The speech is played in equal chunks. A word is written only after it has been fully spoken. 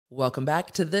Welcome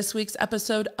back to this week's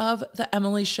episode of The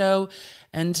Emily Show.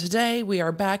 And today we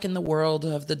are back in the world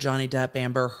of the Johnny Depp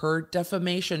Amber Heard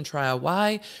defamation trial.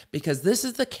 Why? Because this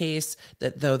is the case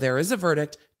that, though there is a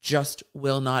verdict, just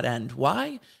will not end.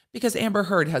 Why? Because Amber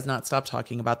Heard has not stopped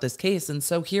talking about this case. And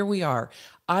so here we are.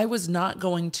 I was not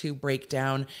going to break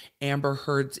down Amber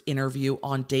Heard's interview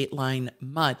on Dateline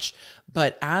much,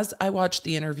 but as I watched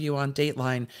the interview on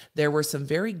Dateline, there were some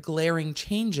very glaring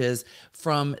changes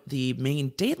from the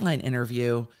main Dateline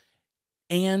interview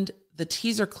and the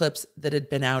teaser clips that had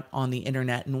been out on the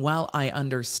internet. And while I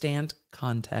understand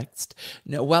context,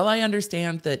 while I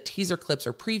understand that teaser clips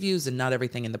are previews and not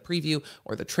everything in the preview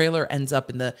or the trailer ends up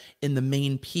in the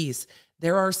main piece,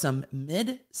 there are some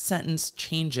mid-sentence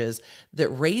changes that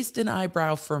raised an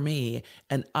eyebrow for me,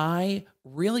 and I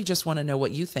really just want to know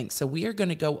what you think. So we are going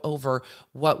to go over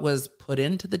what was put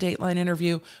into the Dateline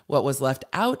interview, what was left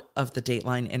out of the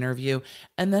Dateline interview,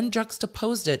 and then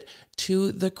juxtaposed it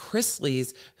to the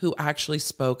Chrisleys, who actually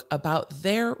spoke about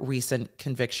their recent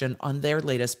conviction on their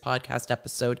latest podcast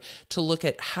episode to look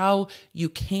at how you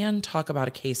can talk about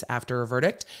a case after a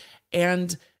verdict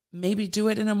and maybe do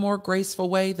it in a more graceful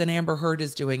way than Amber Heard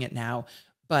is doing it now.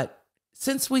 But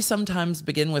since we sometimes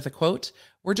begin with a quote,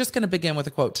 we're just going to begin with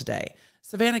a quote today.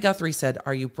 Savannah Guthrie said,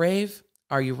 "Are you brave?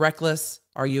 Are you reckless?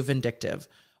 Are you vindictive?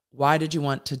 Why did you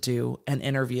want to do an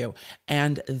interview?"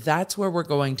 And that's where we're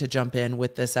going to jump in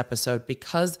with this episode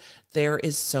because there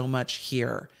is so much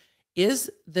here.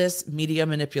 Is this media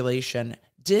manipulation?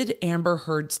 Did Amber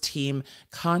Heard's team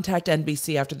contact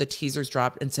NBC after the teasers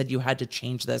dropped and said you had to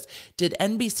change this? Did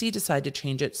NBC decide to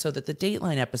change it so that the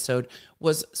Dateline episode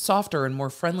was softer and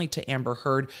more friendly to Amber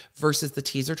Heard versus the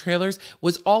teaser trailers?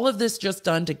 Was all of this just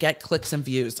done to get clicks and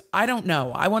views? I don't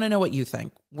know. I want to know what you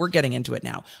think. We're getting into it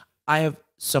now. I have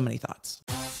so many thoughts.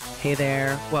 Hey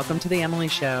there, welcome to The Emily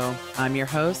Show. I'm your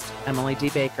host, Emily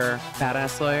D. Baker,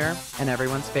 badass lawyer and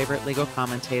everyone's favorite legal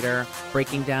commentator,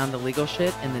 breaking down the legal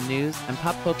shit in the news and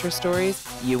pop culture stories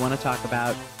you want to talk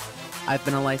about. I've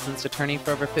been a licensed attorney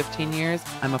for over 15 years,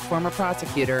 I'm a former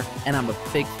prosecutor, and I'm a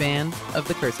big fan of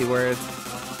the cursey words.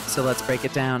 So let's break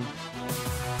it down.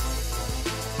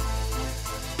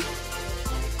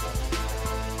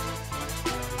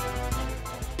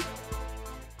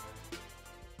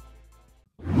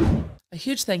 A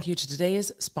huge thank you to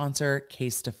today's sponsor,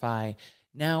 Casetify.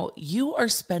 Now, you are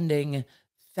spending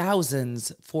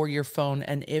thousands for your phone,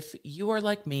 and if you are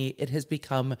like me, it has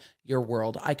become your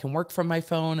world. I can work from my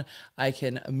phone, I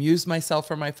can amuse myself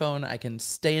from my phone, I can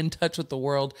stay in touch with the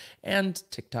world and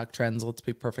TikTok trends, let's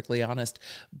be perfectly honest.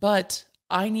 But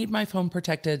I need my phone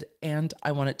protected and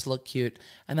I want it to look cute.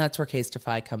 And that's where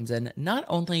Casetify comes in. Not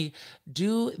only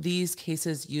do these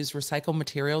cases use recycled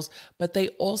materials, but they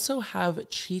also have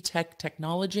Chi-Tech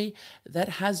technology that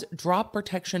has drop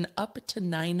protection up to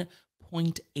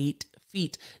 9.8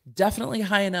 feet. Definitely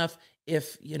high enough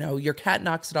if, your cat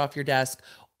knocks it off your desk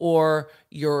or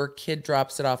your kid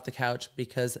drops it off the couch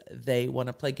because they want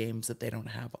to play games that they don't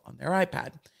have on their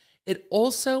iPad. It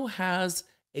also has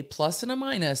a plus and a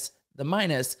minus. The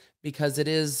minus, because it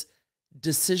is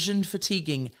decision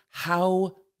fatiguing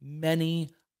how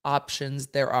many options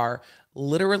there are,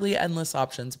 literally endless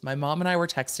options. My mom and I were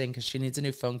texting because she needs a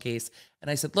new phone case. And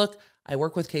I said, look, I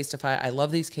work with Casetify. I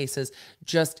love these cases.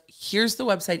 Just here's the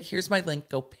website. Here's my link.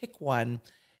 Go pick one.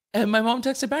 And my mom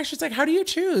texted back. She's like, how do you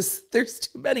choose? There's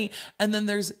too many. And then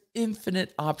there's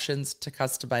infinite options to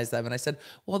customize them. And I said,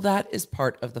 well, that is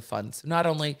part of the fun. So not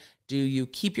only do you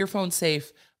keep your phone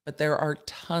safe, but there are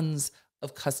tons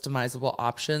of customizable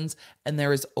options and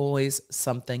there is always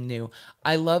something new.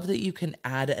 I love that you can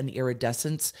add an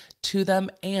iridescence to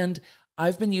them. And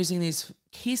I've been using these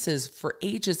cases for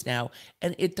ages now,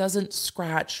 and it doesn't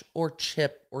scratch or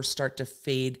chip or start to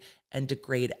fade and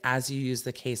degrade as you use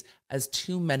the case, as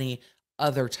too many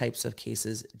other types of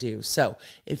cases do. So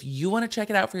if you want to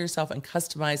check it out for yourself and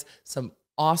customize some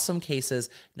awesome cases,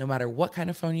 no matter what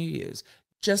kind of phone you use,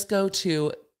 just go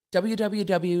to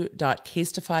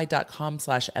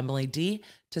www.casetify.com/EmilyD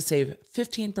to save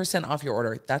 15% off your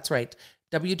order. That's right,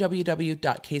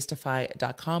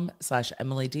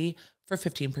 www.casetify.com/EmilyD for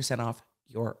 15% off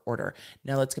your order.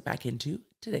 Now let's get back into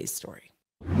today's story.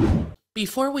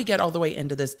 Before we get all the way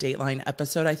into this Dateline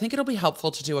episode, I think it'll be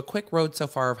helpful to do a quick road so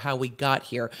far of how we got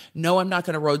here. No, I'm not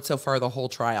going to road so far the whole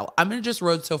trial. I'm going to just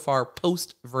road so far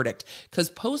post-verdict, because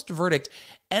post-verdict,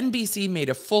 NBC made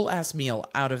a full-ass meal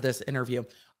out of this interview.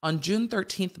 On June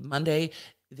 13th, Monday,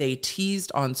 they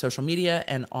teased on social media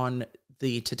and on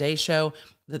the Today Show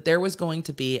that there was going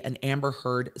to be an Amber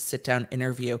Heard sit-down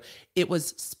interview. It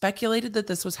was speculated that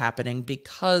this was happening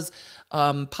because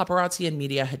paparazzi and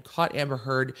media had caught Amber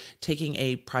Heard taking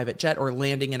a private jet or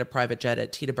landing in a private jet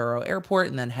at Teterboro Airport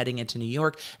and then heading into New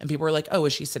York. And people were like, oh,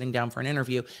 is she sitting down for an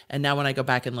interview? And now when I go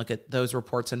back and look at those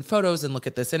reports and photos and look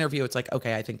at this interview, it's like,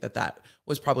 okay, I think that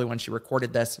was probably when she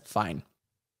recorded this. Fine.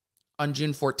 On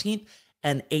June 14th,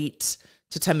 an 8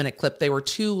 to 10 minute clip. They were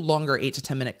two longer 8 to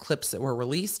 10 minute clips that were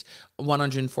released, one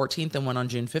on June 14th and one on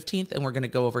June 15th. And we're going to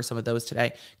go over some of those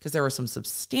today because there were some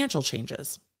substantial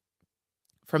changes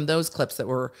from those clips that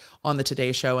were on the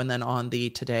Today Show and then on the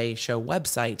Today Show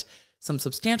website, some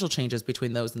substantial changes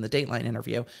between those and the Dateline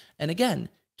interview. And again,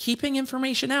 keeping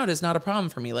information out is not a problem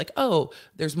for me. Like, oh,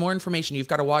 there's more information. You've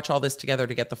got to watch all this together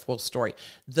to get the full story.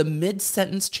 The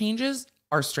mid-sentence changes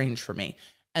are strange for me.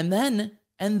 And then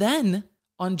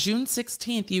on June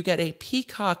 16th, you get a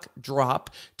Peacock drop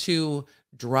to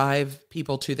drive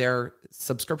people to their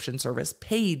subscription service,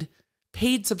 paid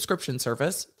subscription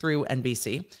service through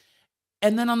NBC.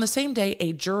 And then on the same day,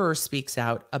 a juror speaks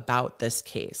out about this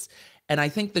case. And I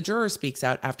think the juror speaks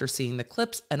out after seeing the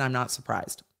clips, and I'm not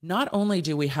surprised. Not only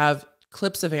do we have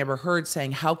clips of Amber Heard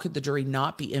saying, how could the jury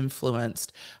not be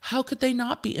influenced? How could they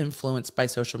not be influenced by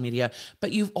social media?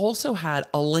 But you've also had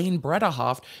Elaine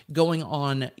Bredehoft going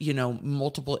on,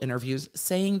 multiple interviews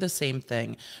saying the same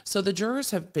thing. So the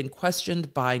jurors have been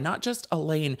questioned by not just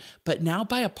Elaine, but now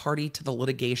by a party to the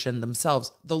litigation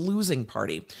themselves, the losing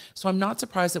party. So I'm not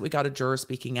surprised that we got a juror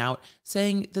speaking out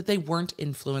saying that they weren't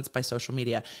influenced by social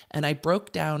media. And I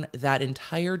broke down that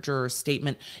entire juror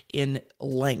statement in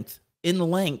length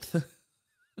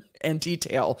and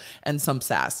detail and some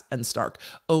sass and snark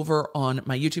over on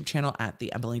my YouTube channel at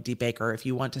the Emily D. Baker. If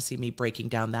you want to see me breaking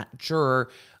down that juror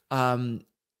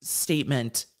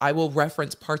statement, I will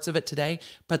reference parts of it today,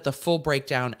 but the full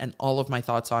breakdown and all of my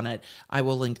thoughts on it, I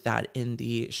will link that in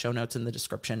the show notes in the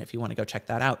description if you want to go check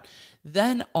that out.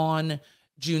 Then on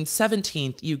June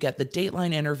 17th, you get the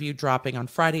Dateline interview dropping on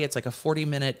Friday. It's like a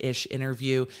 40-minute-ish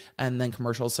interview and then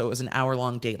commercials. So it was an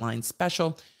hour-long Dateline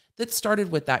special that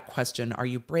started with that question: are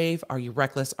you brave? Are you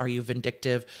reckless? Are you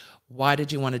vindictive? Why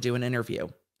did you want to do an interview?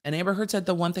 And Amber Heard said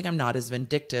the one thing I'm not is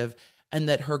vindictive, and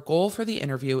that her goal for the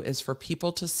interview is for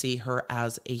people to see her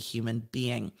as a human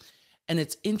being. And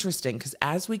it's interesting because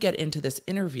as we get into this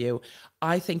interview,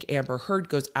 I think Amber Heard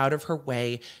goes out of her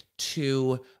way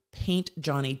to paint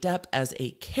Johnny Depp as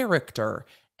a character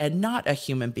and not a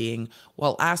human being,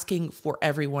 while asking for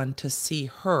everyone to see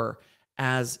her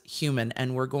as human.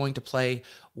 And we're going to play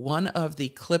one of the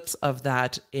clips of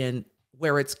that in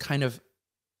where it's kind of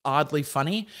oddly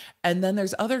funny. And then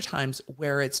there's other times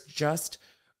where it's just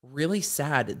really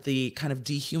sad, the kind of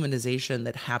dehumanization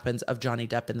that happens of Johnny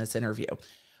Depp in this interview.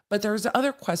 But there's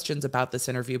other questions about this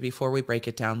interview before we break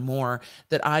it down more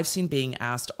that I've seen being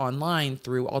asked online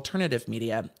through alternative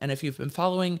media. And if you've been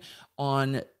following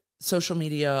on social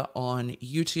media, on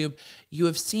YouTube, you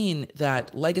have seen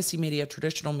that legacy media,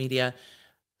 traditional media,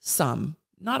 some,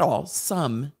 not all,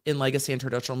 some in legacy and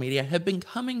traditional media have been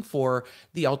coming for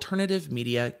the alternative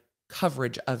media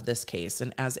coverage of this case.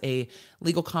 And as a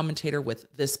legal commentator with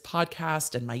this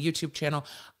podcast and my YouTube channel,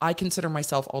 I consider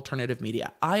myself alternative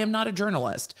media. I am not a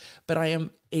journalist, but I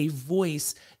am a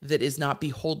voice that is not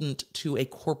beholden to a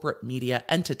corporate media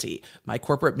entity. My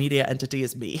corporate media entity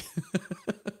is me.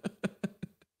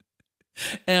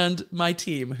 And my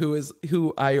team,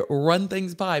 who I run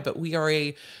things by, but we are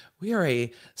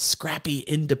a scrappy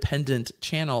independent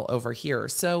channel over here.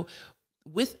 So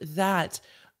with that,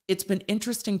 it's been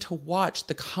interesting to watch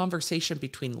the conversation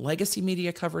between legacy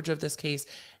media coverage of this case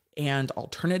and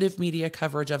alternative media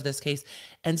coverage of this case,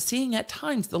 and seeing at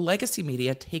times the legacy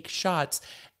media take shots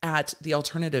at the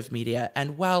alternative media.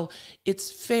 And while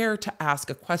it's fair to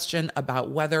ask a question about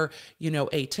whether,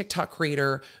 a TikTok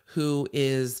creator who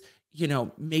is,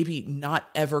 maybe not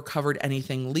ever covered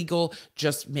anything legal,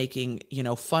 just making,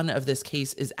 fun of this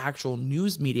case is actual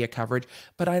news media coverage,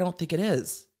 but I don't think it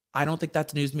is. I don't think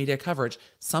that's news media coverage.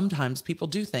 Sometimes people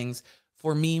do things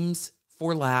for memes,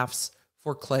 for laughs,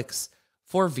 for clicks,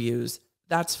 for views.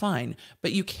 That's fine.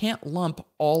 But you can't lump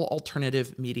all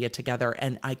alternative media together.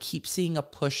 And I keep seeing a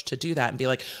push to do that and be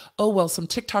like, oh, well, some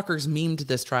TikTokers memed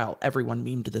this trial. Everyone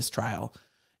memed this trial.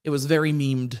 It was very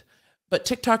memed. But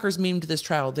TikTokers memed this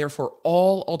trial. Therefore,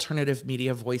 all alternative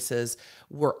media voices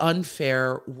were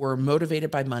unfair, were motivated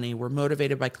by money, were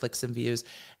motivated by clicks and views.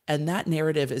 And that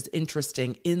narrative is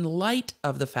interesting in light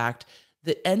of the fact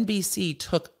that NBC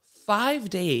took 5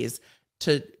 days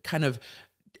to kind of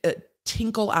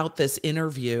tinkle out this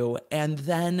interview and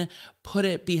then put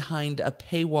it behind a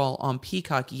paywall on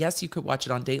Peacock. Yes, you could watch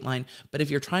it on Dateline, but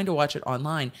if you're trying to watch it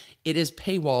online, it is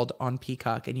paywalled on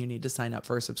Peacock and you need to sign up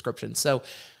for a subscription. So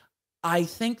I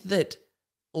think that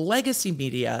legacy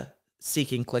media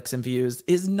seeking clicks and views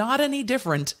is not any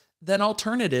different than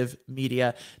alternative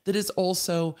media that is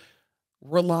also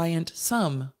reliant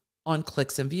some on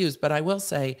clicks and views. But I will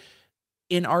say,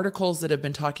 in articles that have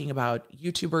been talking about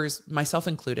YouTubers, myself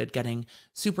included, getting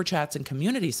super chats and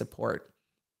community support,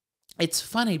 it's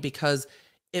funny because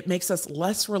it makes us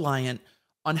less reliant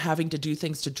on having to do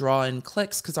things to draw in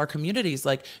clicks because our community is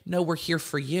like, no, we're here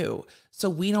for you. So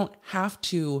we don't have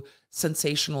to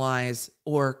sensationalize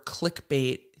or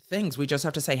clickbait things. We just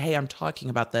have to say, hey, I'm talking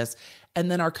about this.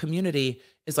 And then our community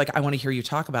is like, I want to hear you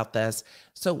talk about this.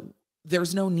 So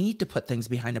there's no need to put things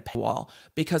behind a paywall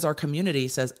because our community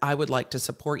says, I would like to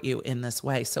support you in this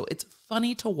way. So it's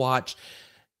funny to watch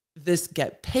this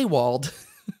get paywalled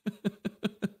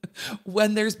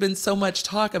when there's been so much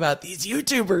talk about these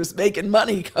YouTubers making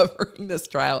money covering this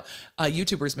trial.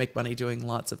 YouTubers make money doing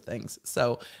lots of things.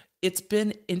 So it's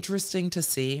been interesting to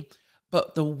see.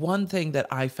 But the one thing that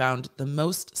I found the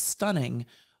most stunning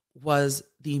was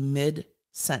the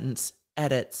mid-sentence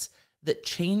edits that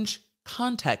change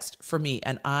context for me.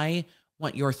 And I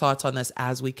want your thoughts on this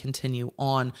as we continue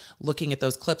on looking at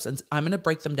those clips. And I'm going to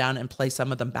break them down and play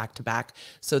some of them back to back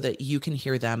so that you can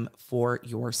hear them for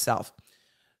yourself.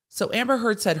 So Amber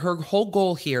Heard said her whole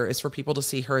goal here is for people to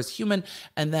see her as human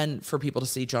and then for people to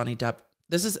see Johnny Depp.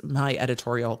 This is my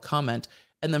editorial comment.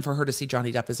 And then for her to see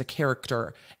Johnny Depp as a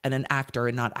character and an actor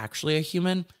and not actually a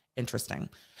human. Interesting.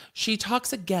 She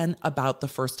talks again about the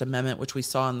First Amendment, which we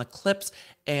saw in the clips.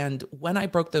 And when I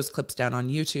broke those clips down on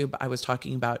YouTube, I was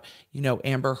talking about,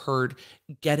 Amber Heard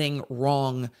getting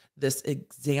wrong this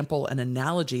example and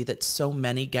analogy that so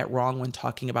many get wrong when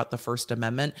talking about the First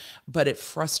Amendment, but it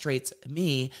frustrates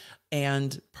me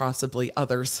and possibly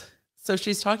others. So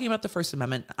she's talking about the First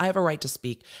Amendment. I have a right to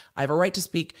speak. I have a right to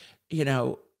speak,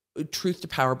 truth to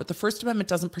power, but the First Amendment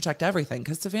doesn't protect everything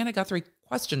because Savannah Guthrie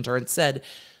questioned her and said,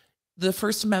 the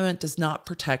First Amendment does not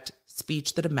protect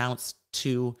speech that amounts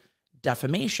to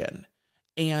defamation.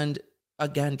 And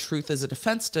again, truth is a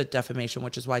defense to defamation,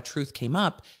 which is why truth came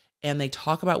up. And they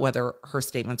talk about whether her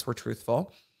statements were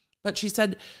truthful. But she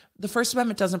said, the First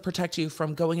Amendment doesn't protect you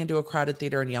from going into a crowded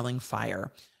theater and yelling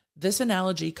fire. This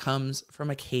analogy comes from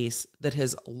a case that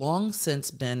has long since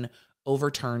been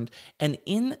overturned. And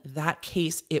in that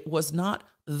case, it was not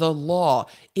the law.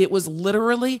 It was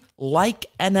literally like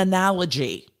an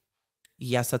analogy.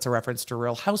 Yes, that's a reference to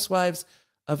Real Housewives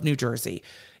of New Jersey.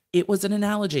 It was an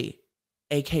analogy,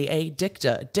 AKA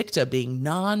dicta. Dicta being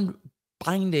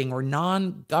non-binding or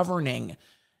non-governing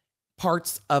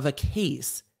parts of a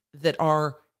case that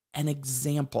are an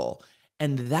example.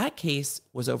 And that case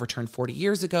was overturned 40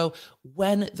 years ago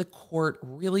when the court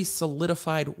really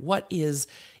solidified what is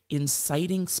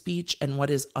inciting speech and what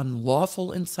is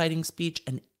unlawful inciting speech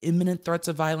and imminent threats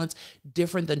of violence,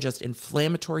 different than just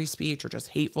inflammatory speech or just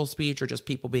hateful speech or just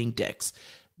people being dicks.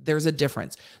 There's a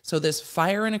difference. So this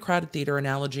fire in a crowded theater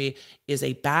analogy is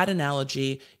a bad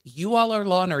analogy. You all are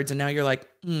law nerds and now you're like,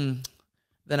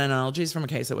 that analogy is from a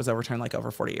case that was overturned like over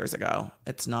 40 years ago.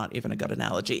 It's not even a good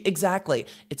analogy. Exactly.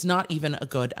 It's not even a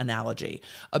good analogy.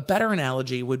 A better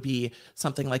analogy would be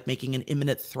something like making an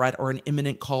imminent threat or an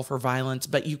imminent call for violence,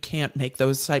 but you can't make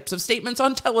those types of statements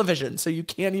on television, so you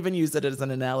can't even use it as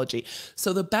an analogy.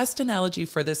 So the best analogy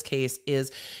for this case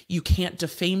is you can't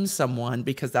defame someone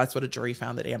because that's what a jury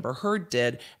found that Amber Heard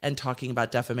did, and talking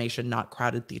about defamation, not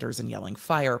crowded theaters and yelling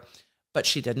fire. But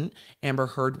she didn't. Amber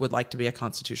Heard would like to be a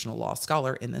constitutional law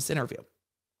scholar in this interview.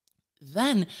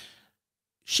 Then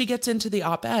she gets into the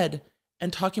op-ed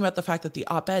and talking about the fact that the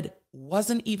op-ed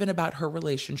wasn't even about her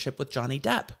relationship with Johnny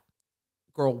Depp.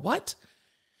 Girl, what?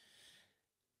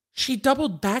 She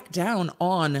doubled back down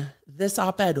on this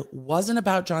op-ed wasn't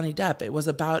about Johnny Depp. It was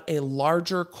about a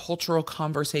larger cultural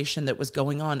conversation that was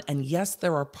going on. And yes,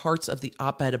 there are parts of the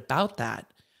op-ed about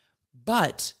that,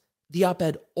 but the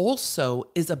op-ed also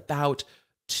is about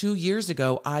 2 years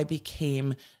ago, I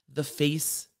became the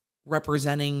face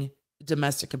representing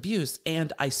domestic abuse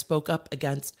and I spoke up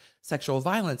against sexual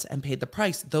violence and paid the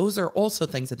price. Those are also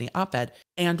things in the op-ed.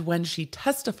 And when she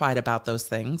testified about those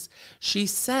things, she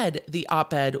said the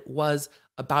op-ed was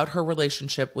about her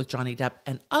relationship with Johnny Depp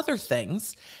and other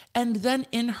things. And then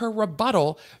in her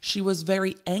rebuttal, she was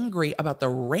very angry about the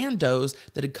randos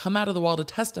that had come out of the wall to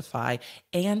testify.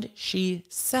 And she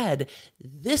said,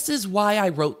 this is why I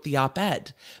wrote the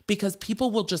op-ed, because people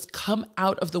will just come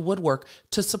out of the woodwork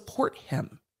to support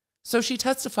him. So she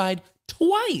testified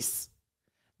twice.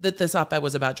 that this op-ed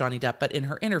was about Johnny Depp, but in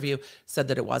her interview said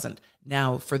that it wasn't.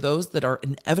 Now, for those that are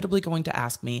inevitably going to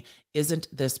ask me, isn't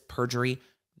this perjury?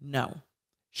 No.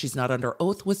 She's not under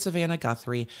oath with Savannah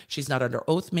Guthrie. She's not under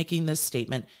oath making this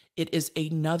statement. It is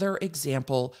another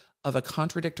example of a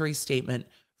contradictory statement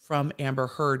from Amber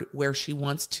Heard where she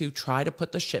wants to try to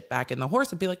put the shit back in the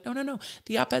horse and be like, no, no, no,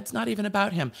 the op-ed's not even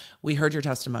about him. We heard your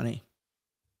testimony.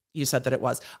 You said that it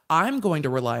was. I'm going to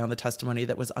rely on the testimony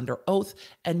that was under oath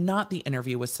and not the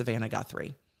interview with Savannah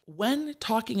Guthrie. When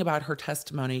talking about her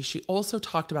testimony, she also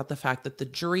talked about the fact that the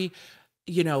jury,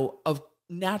 of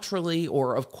naturally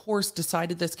or of course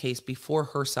decided this case before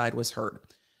her side was heard.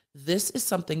 This is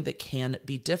something that can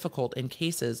be difficult in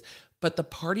cases, but the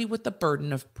party with the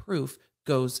burden of proof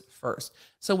goes first.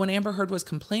 So when Amber Heard was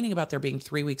complaining about there being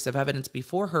 3 weeks of evidence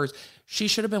before hers, she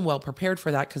should have been well prepared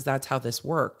for that because that's how this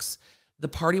works. The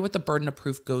party with the burden of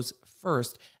proof goes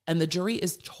first, and the jury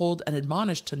is told and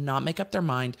admonished to not make up their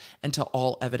mind until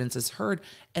all evidence is heard.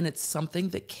 And it's something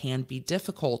that can be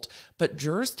difficult, but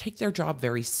jurors take their job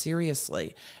very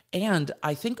seriously. And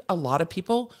I think a lot of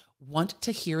people want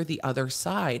to hear the other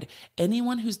side.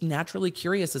 Anyone who's naturally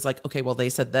curious is like, okay, well, they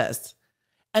said this.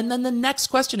 And then the next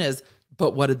question is,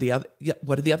 but what did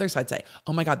the other side say?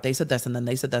 Oh my God, they said this, and then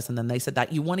they said this, and then they said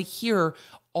that. You want to hear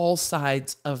all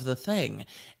sides of the thing.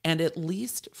 And at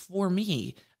least for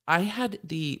me, I had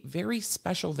the very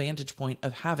special vantage point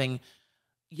of having,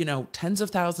 tens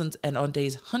of thousands and on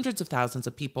days, hundreds of thousands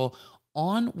of people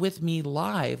on with me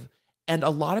live. And a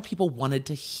lot of people wanted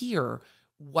to hear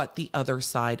what the other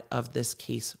side of this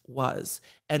case was.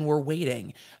 And we're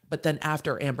waiting. But then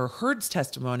after Amber Heard's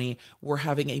testimony, we're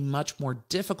having a much more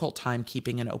difficult time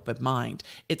keeping an open mind.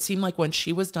 It seemed like when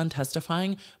she was done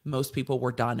testifying, most people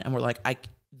were done and were like,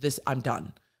 I'm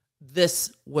done.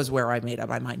 This was where I made up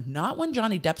my mind. Not when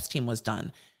Johnny Depp's team was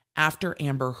done, after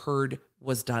Amber Heard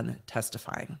was done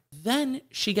testifying. Then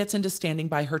she gets into standing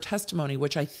by her testimony,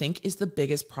 which I think is the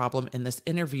biggest problem in this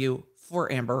interview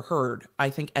for Amber Heard. I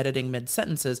think editing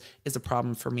mid-sentences is a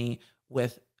problem for me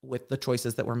with the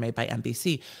choices that were made by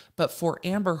NBC. But for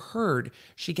Amber Heard,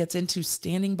 she gets into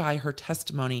standing by her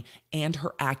testimony and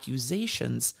her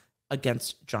accusations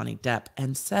against Johnny Depp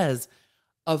and says,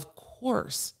 of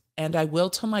course, and I will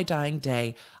till my dying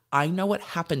day, I know what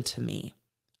happened to me.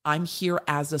 I'm here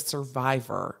as a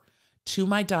survivor. To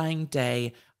my dying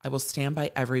day, I will stand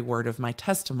by every word of my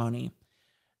testimony.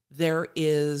 There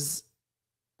is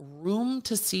room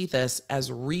to see this as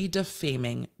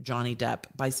redefaming Johnny Depp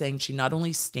by saying she not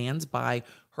only stands by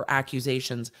her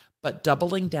accusations, but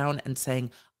doubling down and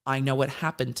saying, I know what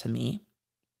happened to me.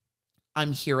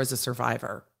 I'm here as a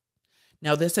survivor.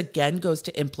 Now, this again goes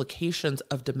to implications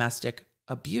of domestic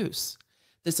abuse.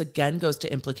 This again goes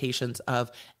to implications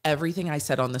of everything I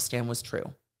said on the stand was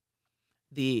true.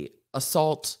 The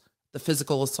assault, the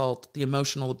physical assault, the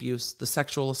emotional abuse, the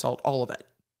sexual assault, all of it.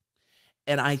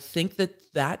 And I think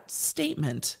that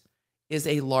statement is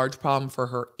a large problem for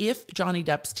her. If Johnny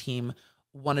Depp's team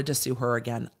wanted to sue her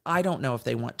again, I don't know if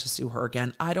they want to sue her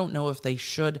again. I don't know if they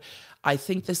should. I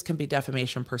think this can be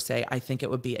defamation per se. I think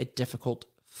it would be a difficult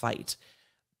fight.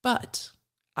 But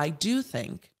I do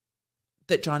think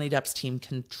that Johnny Depp's team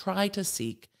can try to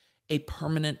seek a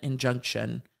permanent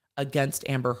injunction against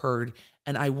Amber Heard.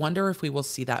 And I wonder if we will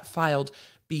see that filed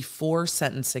before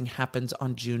sentencing happens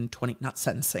on June 20, not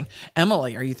sentencing.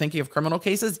 Emily, are you thinking of criminal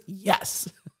cases? Yes.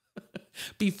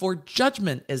 Before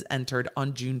judgment is entered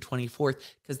on June 24th,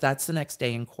 because that's the next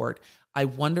day in court. I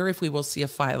wonder if we will see a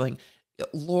filing.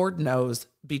 Lord knows,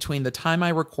 between the time I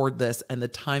record this and the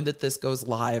time that this goes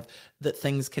live, that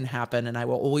things can happen. And I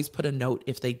will always put a note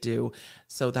if they do.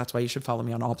 So that's why you should follow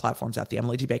me on all platforms at the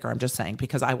Emily G. Baker. I'm just saying,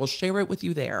 because I will share it with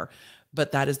you there.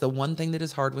 But that is the one thing that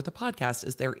is hard with the podcast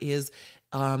is there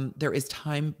is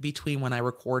time between when I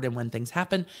record and when things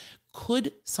happen.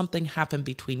 Could something happen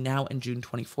between now and June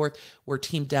 24th where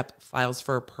Team Depp files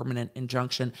for a permanent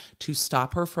injunction to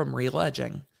stop her from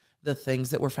realleging the things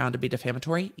that were found to be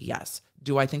defamatory? Yes.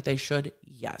 Do I think they should?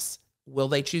 Yes. Will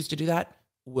they choose to do that?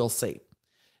 We'll see.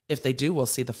 If they do, we'll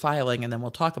see the filing and then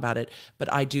we'll talk about it.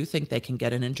 But I do think they can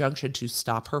get an injunction to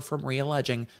stop her from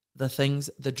realleging the things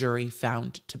the jury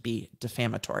found to be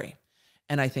defamatory.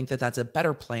 And I think that that's a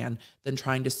better plan than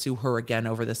trying to sue her again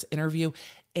over this interview.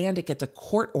 And it gets a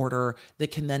court order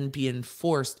that can then be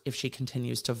enforced if she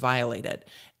continues to violate it.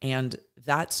 And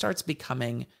that starts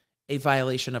becoming a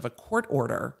violation of a court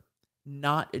order,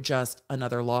 not just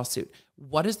another lawsuit.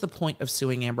 What is the point of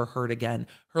suing Amber Heard again?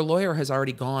 Her lawyer has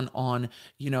already gone on,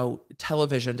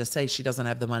 television to say she doesn't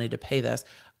have the money to pay this.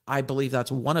 I believe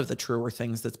that's one of the truer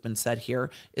things that's been said here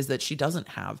is that she doesn't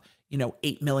have,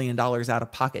 $8 million out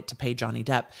of pocket to pay Johnny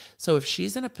Depp. So if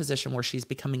she's in a position where she's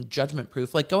becoming judgment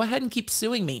proof, like, go ahead and keep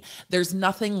suing me. There's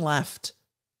nothing left.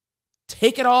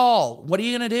 Take it all. What are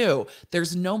you going to do?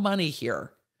 There's no money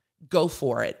here. Go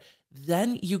for it.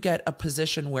 Then you get a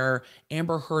position where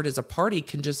Amber Heard as a party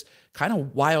can just kind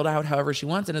of wild out however she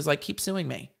wants and is like, keep suing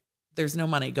me. There's no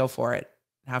money. Go for it.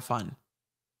 Have fun.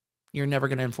 You're never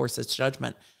going to enforce this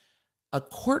judgment. A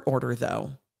court order,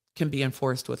 though, can be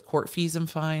enforced with court fees and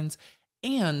fines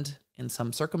and, in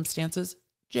some circumstances,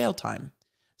 jail time.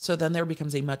 So then there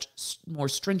becomes a much more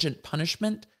stringent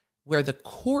punishment where the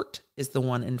court is the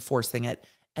one enforcing it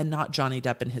and not Johnny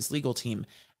Depp and his legal team.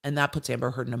 And that puts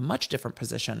Amber Heard in a much different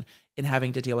position in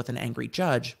having to deal with an angry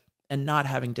judge and not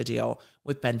having to deal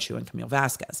with Ben Chu and Camille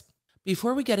Vasquez.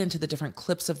 Before we get into the different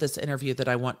clips of this interview that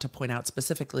I want to point out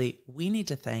specifically, we need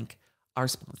to thank our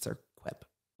sponsor, Quip.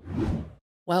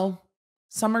 Well,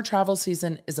 summer travel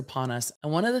season is upon us.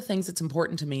 And one of the things that's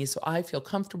important to me so I feel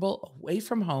comfortable away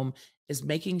from home is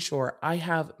making sure I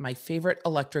have my favorite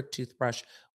electric toothbrush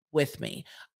with me.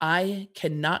 I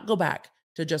cannot go back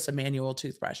to just a manual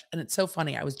toothbrush. And it's so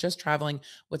funny. I was just traveling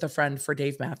with a friend for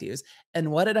Dave Matthews. And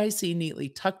what did I see neatly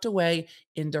tucked away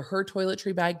into her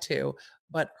toiletry bag too,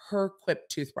 but her Quip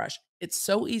toothbrush. It's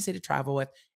so easy to travel with.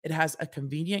 It has a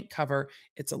convenient cover.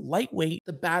 It's a lightweight.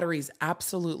 The batteries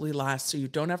absolutely last, so you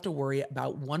don't have to worry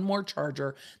about one more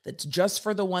charger that's just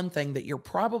for the one thing that you're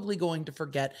probably going to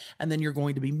forget, and then you're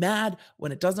going to be mad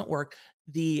when it doesn't work.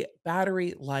 The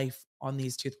battery life on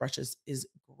these toothbrushes is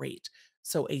great.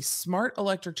 So a smart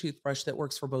electric toothbrush that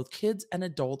works for both kids and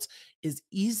adults is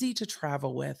easy to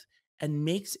travel with and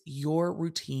makes your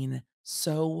routine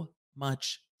so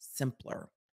much simpler.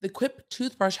 The Quip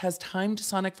toothbrush has timed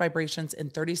sonic vibrations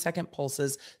in 30-second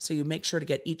pulses, so you make sure to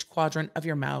get each quadrant of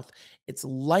your mouth. It's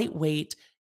lightweight,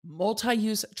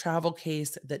 multi-use travel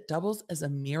case that doubles as a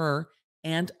mirror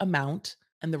and a mount,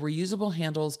 and the reusable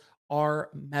handles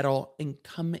are metal and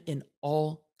come in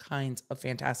all kinds of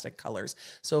fantastic colors.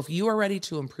 So if you are ready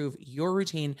to improve your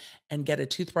routine and get a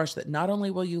toothbrush that not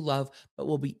only will you love, but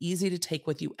will be easy to take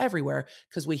with you everywhere,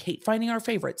 because we hate finding our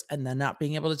favorites and then not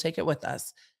being able to take it with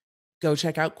us, go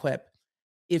check out Quip.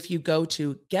 If you go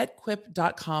to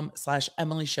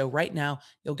getquip.com/Emily Show right now,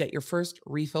 you'll get your first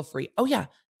refill free. Oh yeah,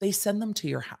 they send them to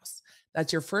your house.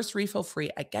 That's your first refill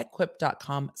free at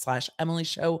getquip.com/Emily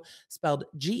Show, spelled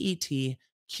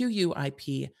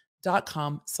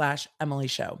GETQUIP.com/Emily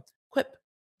Show. Quip,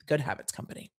 the Good Habits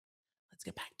Company. Let's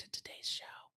get back to today's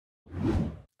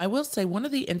show. I will say one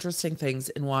of the interesting things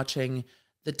in watching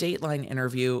the Dateline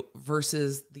interview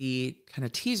versus the kind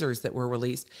of teasers that were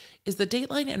released is the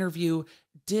Dateline interview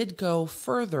did go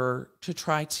further to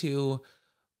try to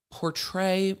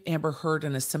portray Amber Heard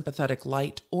in a sympathetic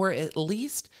light, or at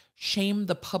least shame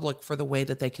the public for the way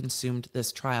that they consumed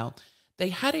this trial. They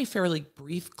had a fairly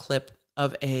brief clip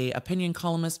of a opinion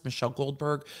columnist, Michelle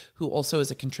Goldberg, who also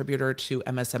is a contributor to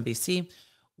MSNBC,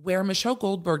 where Michelle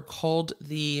Goldberg called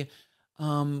the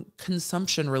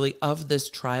consumption really of this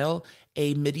trial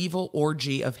a medieval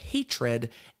orgy of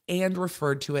hatred and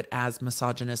referred to it as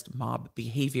misogynist mob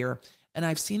behavior. And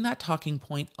I've seen that talking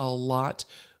point a lot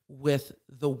with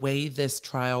the way this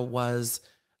trial was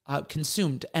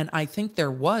consumed. And I think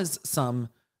there was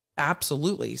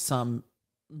absolutely some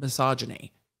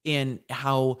misogyny in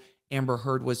how Amber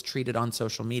Heard was treated on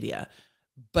social media,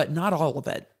 but not all of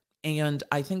it. And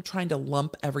I think trying to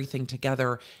lump everything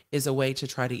together is a way to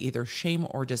try to either shame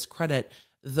or discredit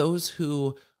those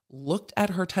who looked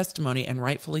at her testimony and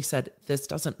rightfully said, this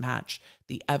doesn't match.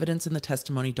 The evidence and the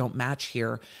testimony don't match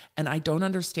here. And I don't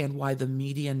understand why the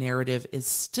media narrative is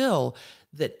still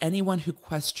that anyone who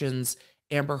questions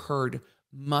Amber Heard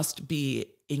must be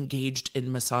engaged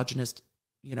in misogynist,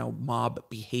 mob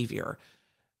behavior.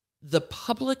 The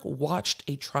public watched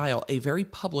a trial, a very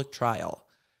public trial,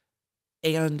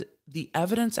 and the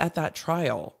evidence at that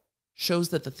trial shows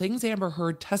that the things Amber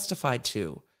Heard testified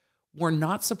to were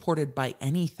not supported by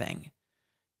anything.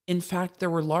 In fact,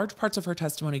 there were large parts of her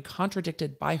testimony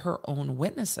contradicted by her own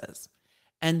witnesses.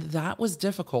 And that was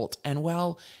difficult. And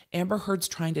while Amber Heard's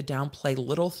trying to downplay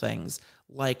little things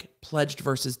like pledged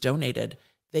versus donated,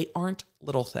 they aren't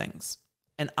little things.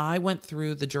 And I went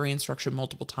through the jury instruction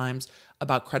multiple times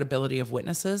about credibility of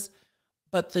witnesses,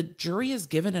 but the jury is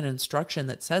given an instruction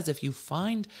that says if you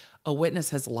find a witness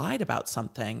has lied about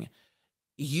something,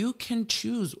 you can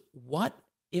choose what,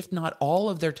 if not all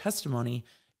of their testimony,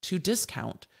 to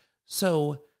discount.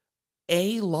 So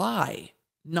a lie,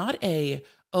 not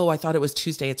oh, I thought it was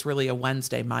Tuesday, it's really a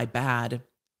Wednesday, my bad.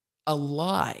 A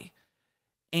lie.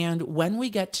 And when we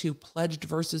get to pledged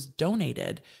versus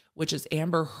donated, which is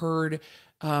Amber Heard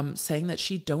saying that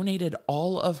she donated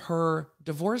all of her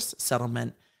divorce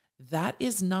settlement. That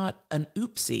is not an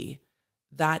oopsie.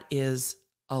 That is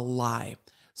a lie.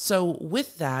 So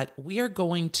with that, we are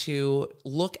going to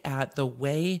look at the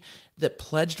way that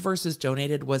pledged versus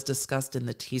donated was discussed in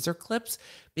the teaser clips,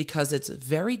 because it's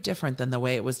very different than the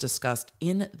way it was discussed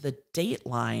in the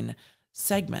Dateline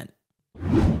segment.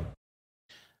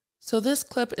 So this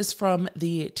clip is from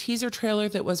the teaser trailer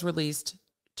that was released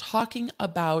talking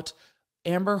about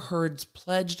Amber Heard's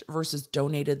pledged versus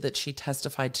donated that she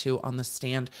testified to on the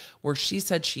stand, where she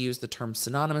said she used the term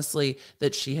synonymously,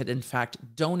 that she had in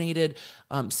fact donated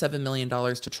 $7 million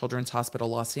to Children's Hospital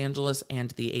Los Angeles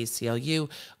and the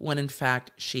ACLU, when in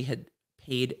fact she had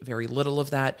paid very little of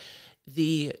that.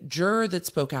 The juror that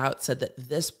spoke out said that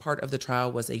this part of the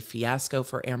trial was a fiasco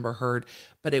for Amber Heard,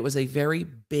 but it was a very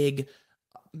big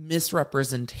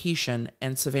misrepresentation,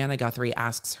 and Savannah Guthrie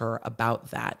asks her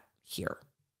about that here.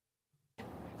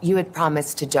 You had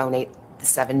promised to donate the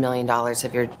 $7 million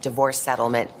of your divorce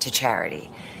settlement to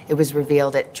charity. It was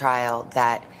revealed at trial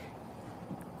that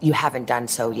you haven't done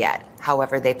so yet.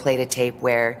 However, they played a tape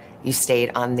where you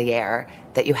stayed on the air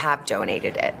that you have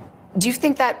donated it. Do you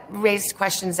think that raised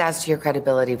questions as to your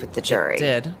credibility with the jury?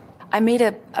 It did. I made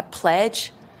a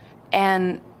pledge,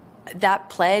 and that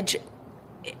pledge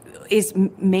is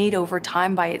made over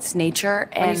time by its nature.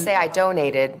 And when you say I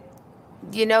donated,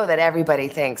 you know that everybody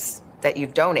thinks that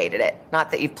you've donated it, not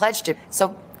that you've pledged it.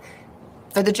 So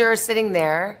for the jurors sitting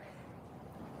there,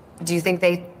 do you think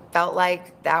they felt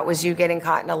like that was you getting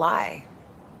caught in a lie?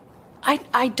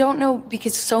 I don't know,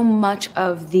 because so much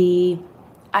of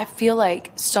I feel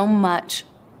like so much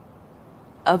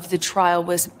of the trial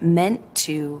was meant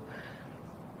to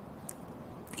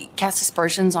cast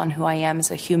aspersions on who I am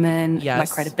as a human, yes,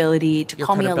 my credibility, to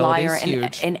call me a liar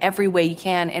in every way you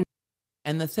can.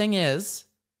 And the thing is,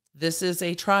 this is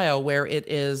a trial where it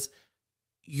is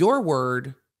your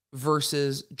word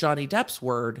versus Johnny Depp's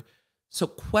word. So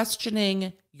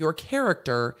questioning your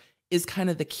character is kind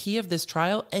of the key of this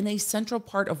trial, and a central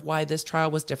part of why this trial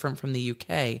was different from the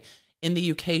UK. In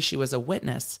the UK, she was a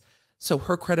witness, so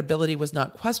her credibility was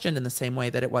not questioned in the same way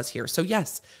that it was here. So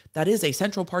yes, that is a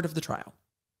central part of the trial.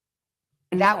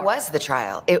 That was the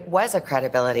trial. It was a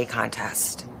credibility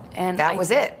contest. And that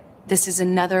was it. This is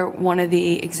another one of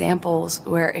the examples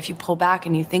where if you pull back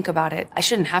and you think about it, I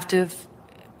shouldn't have to have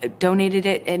donated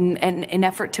it in an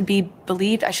effort to be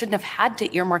believed. I shouldn't have had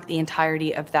to earmark the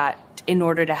entirety of that in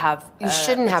order to have. You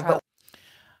shouldn't have. But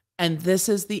and this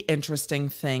is the interesting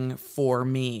thing for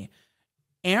me.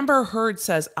 Amber Heard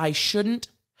says I shouldn't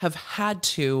have had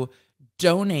to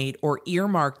donate or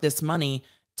earmark this money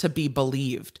to be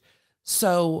believed.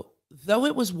 So though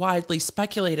it was widely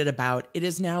speculated about, it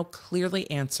is now clearly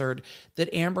answered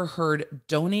that Amber Heard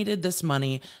donated this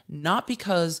money not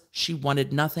because she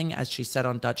wanted nothing, as she said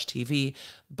on Dutch TV,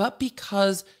 but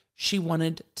because she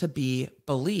wanted to be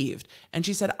believed. And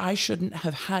she said, I shouldn't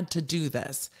have had to do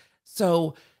this.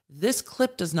 So this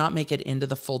clip does not make it into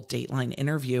the full Dateline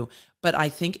interview, but I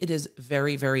think it is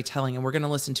very, very telling. And we're going to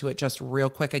listen to it just real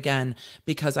quick again,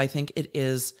 because I think it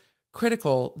is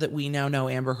critical that we now know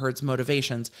Amber Heard's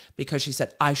motivations, because she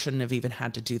said, I shouldn't have even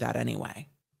had to do that anyway.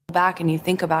 Back and you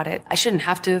think about it, I shouldn't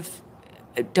have to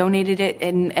have donated it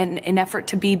in an effort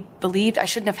to be believed. I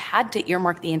shouldn't have had to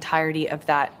earmark the entirety of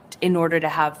that in order to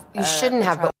have. You shouldn't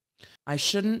have. But I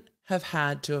shouldn't have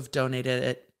had to have donated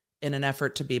it in an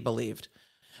effort to be believed.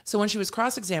 So when she was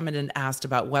cross-examined and asked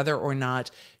about whether or not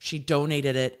she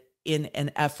donated it in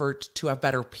an effort to have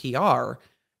better PR,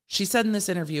 she said in this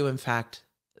interview, in fact,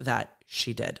 that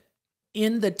she did.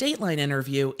 In the Dateline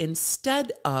interview,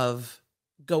 instead of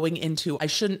going into, I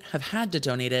shouldn't have had to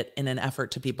donate it in an effort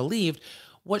to be believed,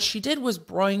 what she did was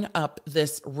bring up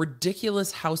this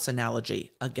ridiculous house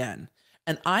analogy again.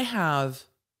 And I have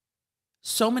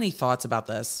so many thoughts about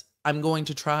this. I'm going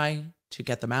to try to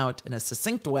get them out in a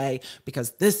succinct way,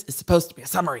 because this is supposed to be a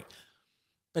summary.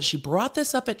 But she brought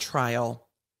this up at trial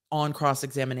on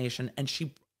cross-examination, and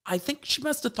I think she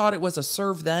must have thought it was a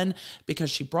serve then,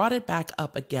 because she brought it back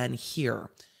up again here,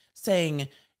 saying,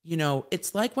 you know,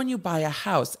 it's like when you buy a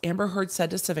house. Amber Heard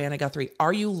said to Savannah Guthrie,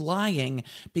 are you lying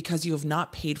because you have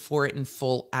not paid for it in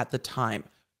full at the time?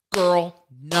 Girl,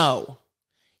 no.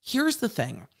 Here's the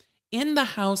thing. In the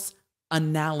house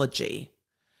analogy,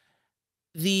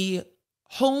 the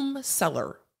home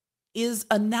seller is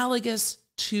analogous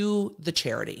to the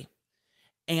charity.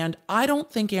 And I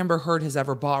don't think Amber Heard has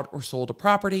ever bought or sold a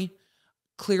property,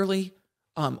 clearly,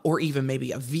 or even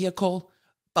maybe a vehicle.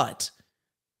 But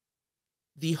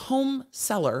the home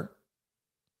seller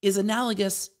is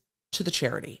analogous to the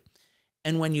charity.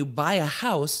 And when you buy a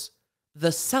house,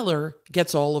 the seller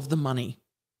gets all of the money.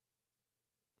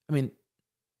 I mean,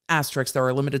 asterisk, there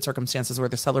are limited circumstances where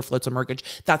the seller floats a mortgage.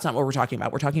 That's not what we're talking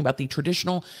about. We're talking about the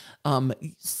traditional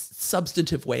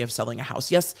substantive way of selling a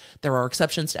house. Yes, there are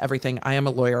exceptions to everything. I am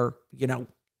a lawyer, you know,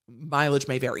 mileage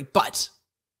may vary, but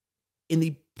in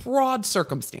the broad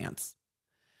circumstance,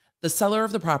 the seller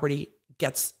of the property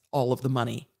gets all of the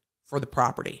money for the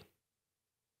property,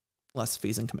 less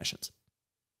fees and commissions.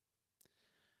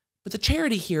 But the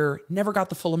charity here never got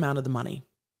the full amount of the money.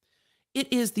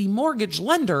 It is the mortgage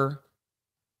lender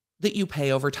that you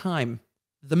pay over time.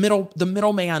 The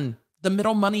middleman, the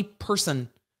middle money person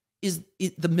is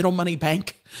the middle money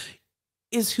bank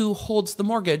is who holds the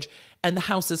mortgage, and the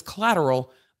house is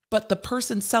collateral, but the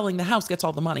person selling the house gets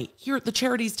all the money. Here, the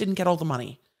charities didn't get all the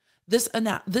money. This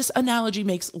analogy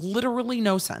makes literally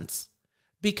no sense,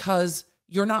 because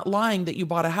you're not lying that you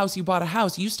bought a house. You bought a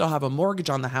house. You still have a mortgage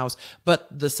on the house, but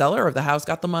the seller of the house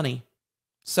got the money.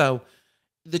 So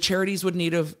the charities would need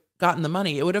to have gotten the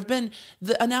money. It would have been,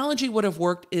 the analogy would have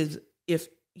worked if,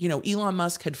 you know, Elon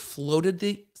Musk had floated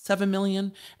the 7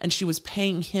 million and she was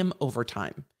paying him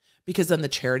overtime, because then the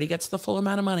charity gets the full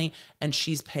amount of money and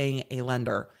she's paying a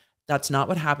lender. That's not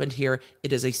what happened here.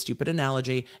 It is a stupid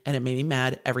analogy, and it made me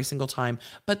mad every single time.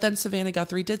 But then Savannah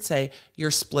Guthrie did say,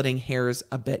 you're splitting hairs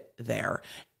a bit there.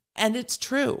 And it's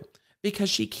true, because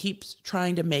she keeps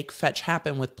trying to make fetch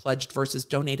happen with pledged versus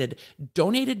donated.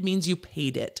 Donated means you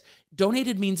paid it.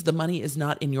 Donated means the money is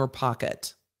not in your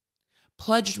pocket.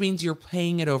 Pledged means you're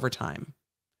paying it over time.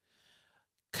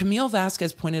 Camille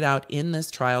Vasquez pointed out in this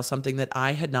trial something that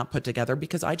I had not put together,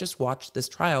 because I just watched this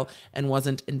trial and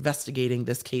wasn't investigating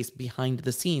this case behind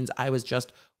the scenes. I was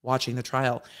just watching the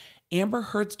trial. Amber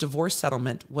Heard's divorce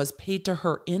settlement was paid to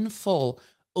her in full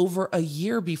over a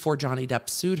year before Johnny Depp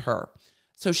sued her.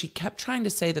 So she kept trying to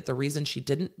say that the reason she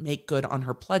didn't make good on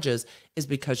her pledges is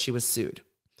because she was sued.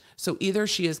 So either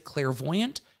she is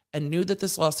clairvoyant and knew that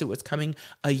this lawsuit was coming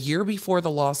a year before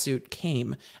the lawsuit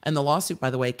came, and the lawsuit, by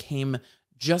the way, came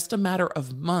just a matter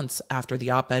of months after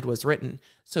the op-ed was written.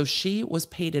 So she was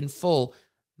paid in full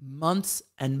months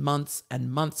and months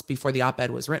and months before the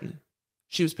op-ed was written.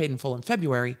 She was paid in full in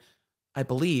February, I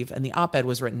believe, and the op-ed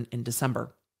was written in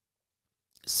December.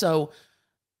 So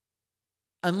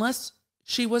unless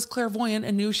she was clairvoyant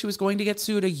and knew she was going to get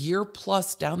sued a year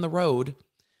plus down the road,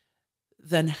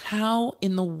 then how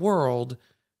in the world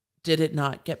did it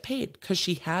not get paid? Because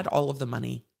she had all of the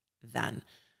money then.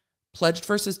 Pledged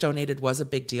versus donated was a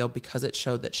big deal because it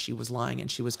showed that she was lying, and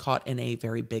she was caught in a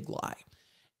very big lie.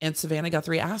 And Savannah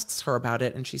Guthrie asks her about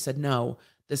it, and she said, no,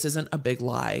 this isn't a big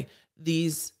lie.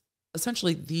 These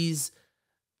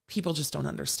people just don't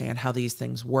understand how these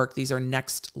things work. These are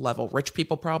next level rich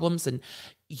people problems, and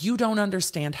you don't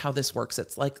understand how this works.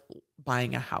 It's like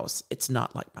buying a house. It's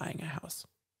not like buying a house.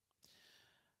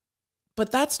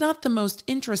 But that's not the most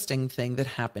interesting thing that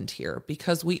happened here,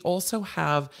 because we also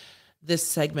have this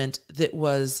segment that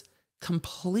was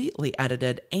completely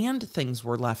edited and things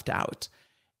were left out.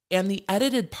 And the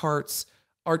edited parts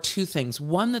are two things.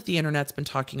 One that the internet's been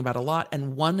talking about a lot,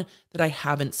 and one that I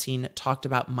haven't seen talked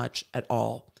about much at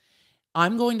all.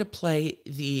 I'm going to play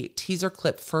the teaser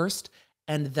clip first,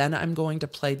 and then I'm going to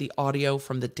play the audio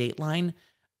from the Dateline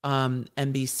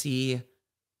NBC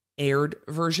aired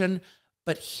version.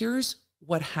 But here's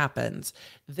what happens.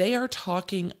 They are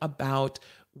talking about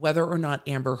whether or not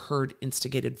Amber Heard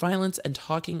instigated violence, and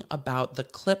talking about the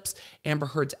clips. Amber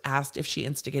Heard's asked if she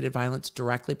instigated violence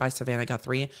directly by Savannah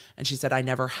Guthrie, and she said, I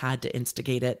never had to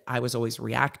instigate it. I was always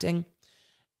reacting.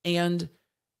 And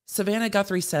Savannah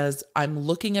Guthrie says, I'm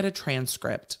looking at a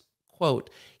transcript. Quote,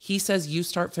 he says, you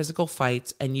start physical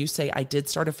fights, and you say, I did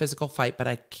start a physical fight, but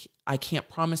I can't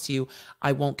promise you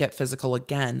I won't get physical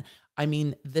again. I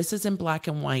mean, this is in black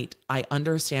and white. I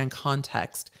understand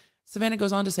context. Savannah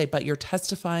goes on to say, but you're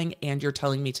testifying and you're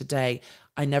telling me today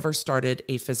I never started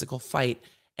a physical fight,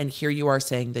 and here you are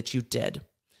saying that you did.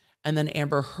 And then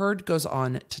Amber Heard goes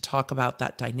on to talk about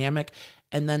that dynamic,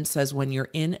 and then says, when you're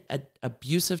in an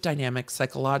abusive dynamic,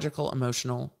 psychological,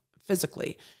 emotional,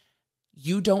 physically,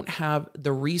 you don't have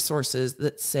the resources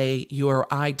that say you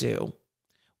or I do,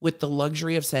 with the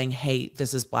luxury of saying, hey,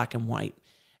 this is black and white.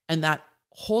 And that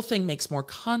whole thing makes more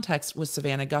context with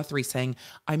Savannah Guthrie saying,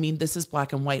 I mean, this is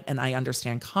black and white and I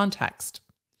understand context.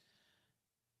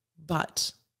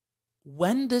 But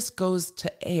when this goes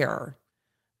to air,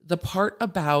 the part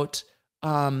about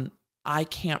I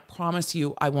can't promise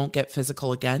you I won't get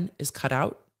physical again is cut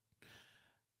out.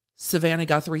 Savannah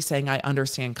Guthrie saying, I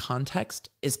understand context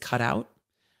is cut out.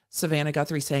 Savannah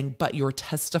Guthrie saying, but you're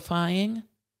testifying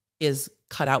is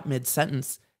cut out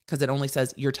mid-sentence, because it only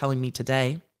says, you're telling me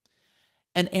today.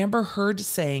 And Amber Heard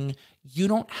saying, you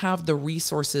don't have the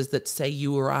resources that say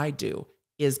you or I do,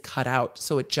 is cut out.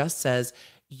 So it just says,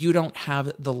 you don't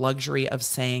have the luxury of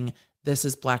saying this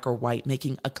is black or white,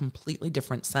 making a completely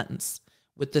different sentence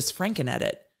with this Franken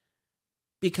edit.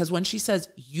 Because when she says,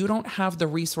 you don't have the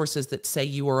resources that say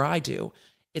you or I do,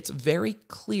 it's very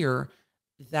clear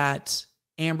that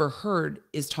Amber Heard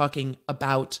is talking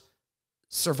about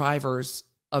survivors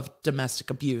of domestic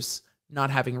abuse not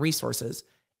having resources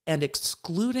and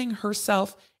excluding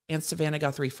herself and Savannah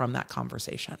Guthrie from that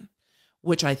conversation,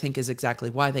 which I think is exactly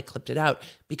why they clipped it out.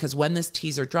 Because when this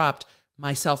teaser dropped,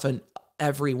 myself and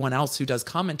everyone else who does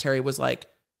commentary was like,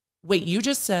 wait, you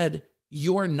just said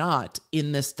you're not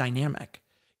in this dynamic.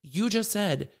 You just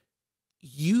said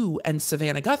you and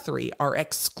Savannah Guthrie are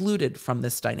excluded from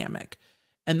this dynamic.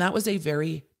 And that was a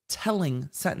very telling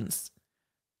sentence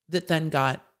that then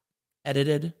got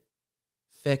edited,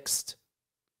 fixed,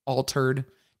 altered,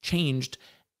 changed.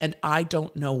 And I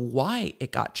don't know why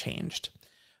it got changed.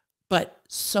 But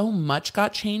so much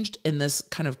got changed in this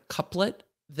kind of couplet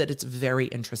that it's very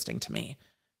interesting to me.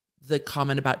 The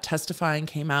comment about testifying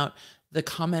came out. The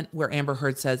comment where Amber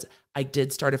Heard says, I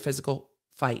did start a physical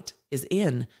fight is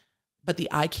in, but the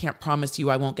I can't promise you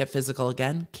I won't get physical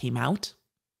again came out.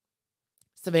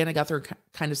 Savannah Guthrie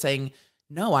kind of saying,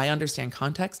 no, I understand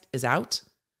context is out.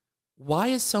 Why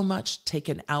is so much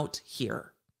taken out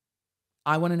here?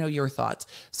 I want to know your thoughts.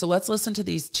 So let's listen to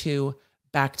these two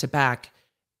back to back.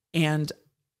 And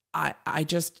I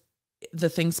just, the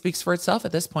thing speaks for itself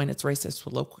at this point. It's racist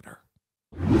with loquitur.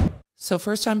 So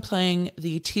first I'm playing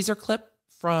the teaser clip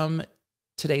from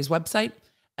today's website,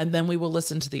 and then we will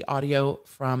listen to the audio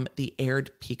from the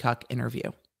aired Peacock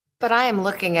interview. But I am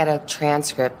looking at a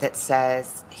transcript that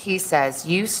says, he says,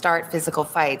 you start physical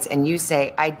fights, and you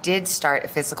say, I did start a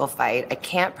physical fight. I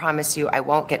can't promise you I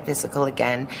won't get physical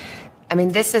again. I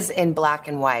mean, this is in black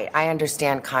and white. I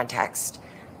understand context.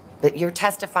 But you're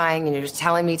testifying and you're just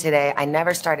telling me today, I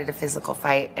never started a physical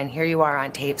fight, and here you are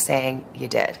on tape saying you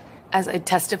did. As I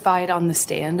testified on the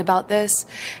stand about this,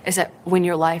 is that when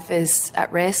your life is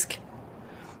at risk,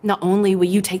 not only will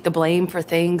you take the blame for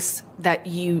things that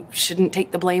you shouldn't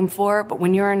take the blame for, but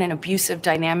when you're in an abusive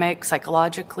dynamic,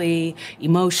 psychologically,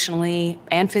 emotionally,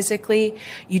 and physically,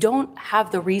 you don't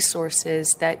have the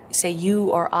resources that, say, you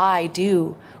or I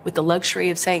do with the luxury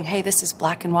of saying, hey, this is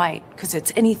black and white, because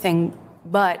it's anything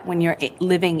but when you're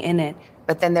living in it.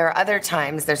 But then there are other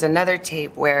times, there's another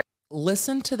tape where...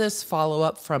 Listen to this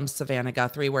follow-up from Savannah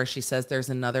Guthrie where she says there's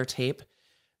another tape,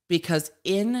 because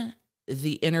in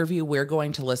the interview we're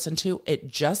going to listen to, it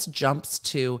just jumps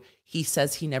to, he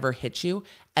says he never hit you.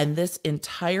 And this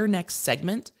entire next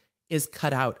segment is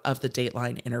cut out of the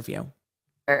Dateline interview.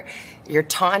 You're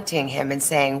taunting him and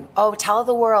saying, oh, tell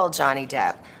the world, Johnny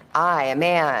Depp, I, a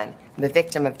man, am a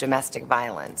victim of domestic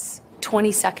violence.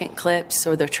 20-second clips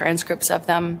or the transcripts of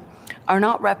them are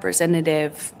not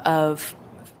representative of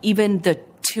even the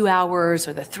 2 hours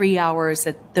or the 3 hours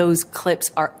that those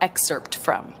clips are excerpt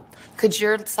from. Could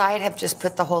your side have just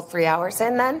put the whole 3 hours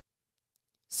in then?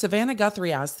 Savannah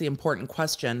Guthrie asked the important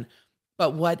question,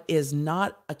 but what is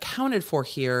not accounted for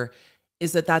here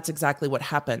is that that's exactly what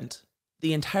happened.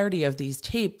 The entirety of these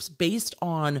tapes, based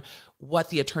on what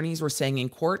the attorneys were saying in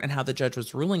court and how the judge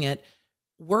was ruling it,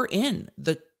 were in.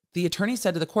 The attorney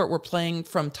said to the court, we're playing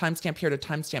from timestamp here to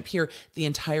timestamp here. The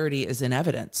entirety is in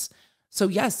evidence. So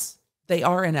yes, they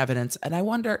are in evidence. And I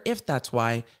wonder if that's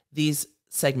why these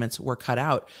segments were cut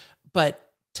out.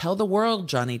 But Tell the World,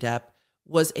 Johnny Depp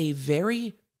was a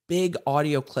very big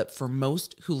audio clip for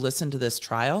most who listened to this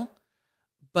trial.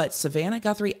 But Savannah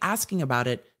Guthrie asking about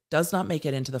it does not make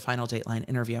it into the final Dateline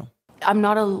interview. I'm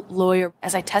not a lawyer.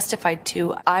 As I testified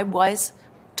to, I was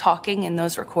talking in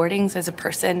those recordings as a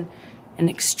person in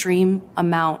extreme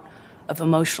amount of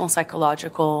emotional,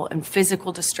 psychological, and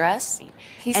physical distress.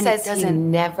 He says he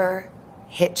never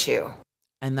hit you.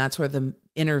 And that's where the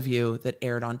interview that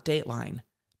aired on Dateline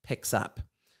picks up.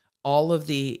 All of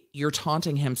the, you're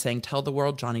taunting him saying, tell the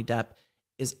world, Johnny Depp,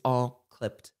 is all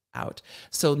clipped out.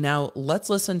 So now let's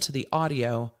listen to the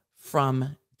audio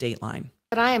from Dateline.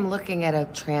 But I am looking at a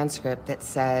transcript that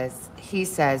says, he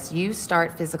says, you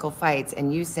start physical fights,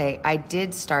 and you say, I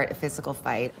did start a physical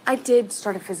fight. I did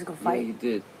start a physical fight. Yeah, you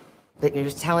did. But you're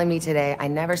just telling me today, I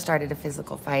never started a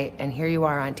physical fight, and here you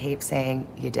are on tape saying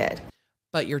you did.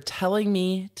 But you're telling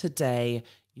me today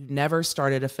you never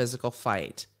started a physical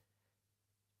fight.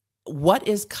 What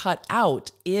is cut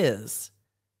out is,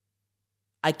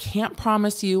 I can't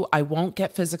promise you I won't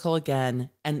get physical again.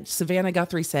 And Savannah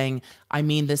Guthrie saying, I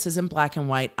mean, this is in black and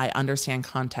white. I understand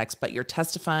context, but you're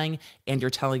testifying and you're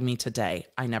telling me today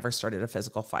I never started a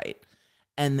physical fight.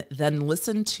 And then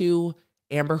listen to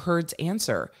Amber Heard's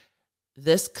answer.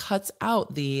 This cuts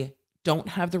out the don't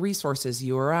have the resources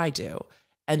you or I do,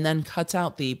 and then cuts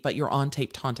out the but you're on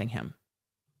tape taunting him.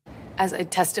 As I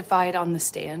testified on the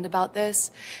stand about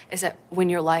this, is that when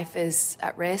your life is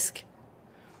at risk,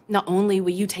 not only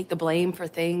will you take the blame for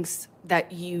things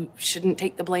that you shouldn't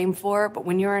take the blame for, but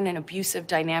when you're in an abusive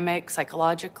dynamic,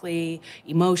 psychologically,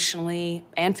 emotionally,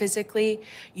 and physically,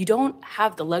 you don't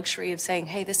have the luxury of saying,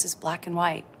 hey, this is black and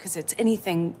white, because it's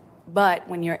anything but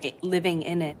when you're living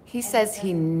in it. He says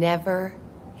he never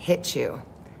hit you.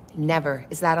 Never.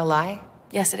 Is that a lie?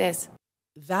 Yes, it is.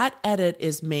 That edit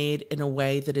is made in a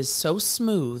way that is so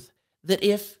smooth that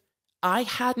if I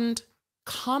hadn't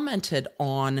commented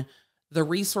on the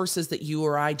resources that you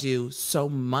or I do so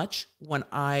much when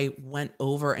I went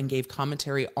over and gave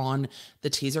commentary on the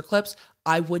teaser clips,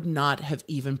 I would not have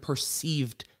even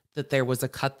perceived that there was a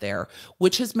cut there,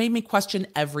 which has made me question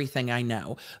everything I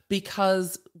know,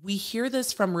 because we hear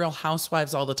this from Real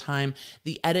Housewives all the time.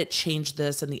 The edit changed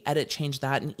this and the edit changed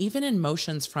that. And even in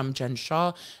motions from Jen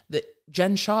Shah, that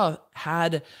Jen Shah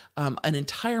had an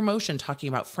entire motion talking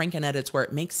about Franken edits where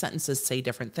it makes sentences say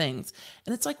different things.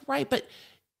 And it's like, right, but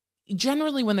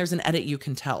generally when there's an edit, you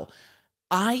can tell.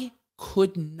 I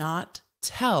could not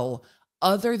tell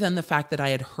other than the fact that I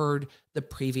had heard the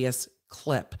previous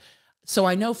clip. So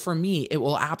I know for me, it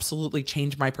will absolutely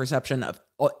change my perception of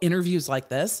interviews like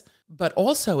this, but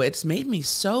also it's made me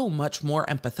so much more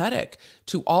empathetic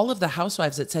to all of the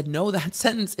housewives that said, no, that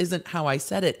sentence isn't how I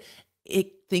said it.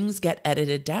 Things get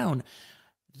edited down.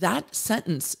 That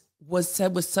sentence was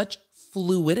said with such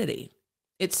fluidity.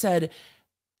 It said,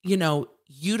 you know,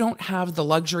 you don't have the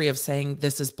luxury of saying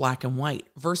this is black and white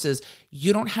versus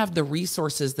you don't have the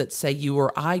resources that say you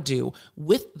or I do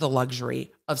with the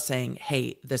luxury of saying,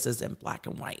 hey, this is in black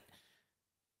and white.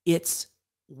 It's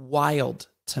wild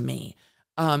to me.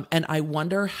 And I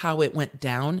wonder how it went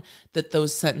down that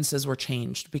those sentences were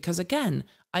changed. Because again,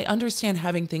 I understand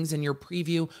having things in your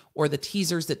preview or the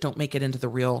teasers that don't make it into the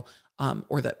reel,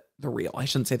 or the reel, I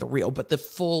shouldn't say the reel, but the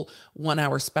full 1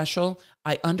 hour special.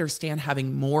 I understand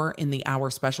having more in the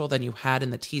hour special than you had in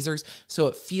the teasers. So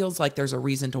it feels like there's a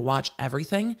reason to watch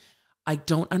everything. I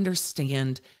don't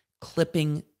understand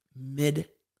clipping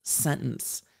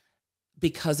mid-sentence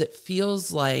because it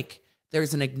feels like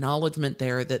there's an acknowledgement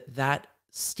there that that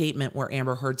statement where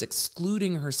Amber Heard's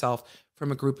excluding herself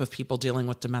from a group of people dealing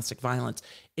with domestic violence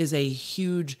is a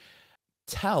huge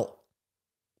tell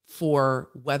for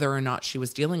whether or not she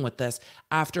was dealing with this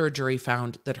after a jury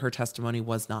found that her testimony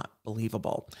was not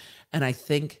believable. And I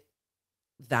think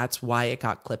that's why it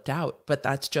got clipped out, but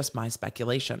that's just my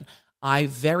speculation. I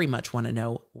very much want to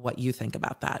know what you think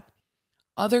about that.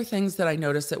 Other things that I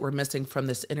noticed that were missing from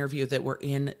this interview that were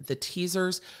in the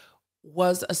teasers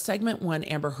was a segment when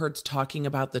Amber Heard's talking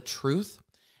about the truth,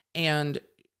 and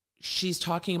she's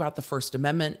talking about the First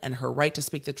Amendment and her right to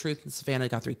speak the truth, and Savannah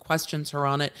Guthrie questions her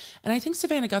on it. And I think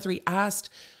Savannah Guthrie asked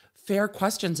fair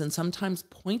questions and sometimes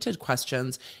pointed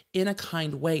questions in a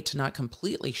kind way to not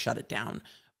completely shut it down.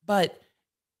 But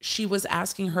she was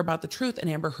asking her about the truth,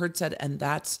 and Amber Heard said, and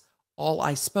that's all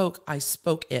I spoke. I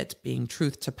spoke it, being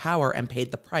truth to power, and paid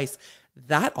the price.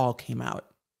 That all came out.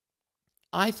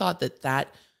 I thought that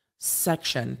that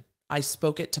section, I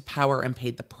spoke it to power and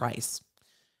paid the price,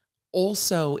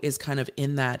 also is kind of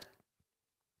in that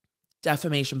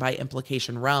defamation by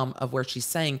implication realm of where she's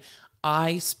saying,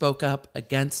 I spoke up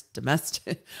against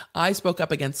I spoke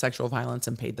up against sexual violence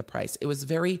and paid the price. It was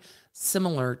very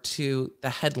similar to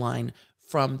the headline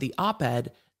from the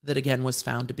op-ed that again was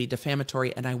found to be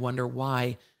defamatory. And I wonder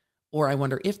why, or I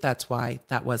wonder if that's why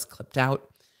that was clipped out.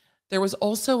 There was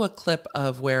also a clip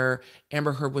of where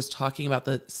Amber Heard was talking about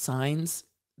the signs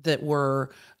that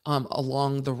were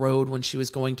along the road when she was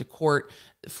going to court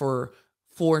for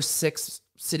 4-6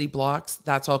 city blocks.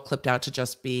 That's all clipped out to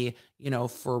just be, you know,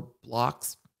 for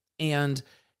blocks. And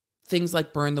things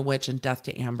like burn the witch and death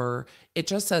to Amber. It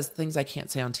just says things I can't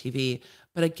say on TV.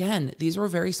 But again, these were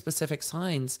very specific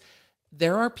signs.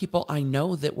 There are people I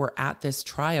know that were at this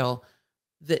trial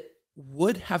that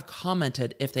would have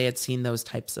commented if they had seen those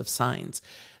types of signs.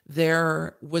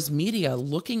 There was media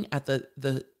looking at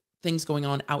the things going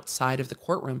on outside of the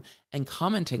courtroom and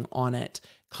commenting on it,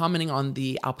 commenting on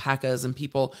the alpacas and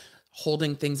people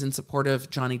holding things in support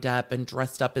of Johnny Depp and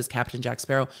dressed up as Captain Jack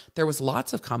Sparrow. There was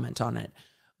lots of comment on it.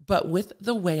 But with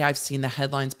the way I've seen the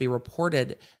headlines be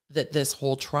reported that this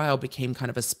whole trial became kind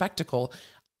of a spectacle,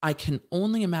 I can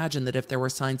only imagine that if there were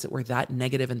signs that were that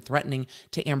negative and threatening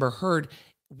to Amber Heard,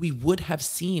 we would have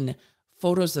seen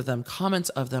photos of them, comments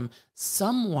of them,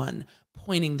 someone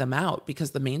pointing them out,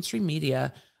 because the mainstream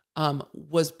media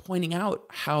was pointing out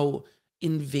how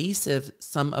invasive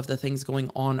some of the things going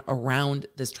on around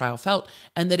this trial felt,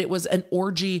 and that it was an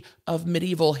orgy of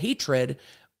medieval hatred.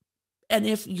 And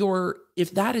if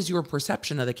that is your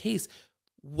perception of the case,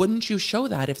 wouldn't you show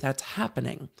that if that's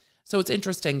happening? So it's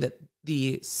interesting that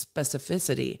the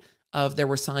specificity of there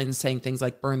were signs saying things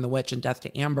like burn the witch and death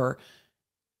to Amber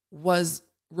was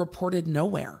reported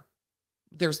nowhere.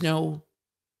 There's no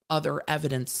other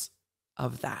evidence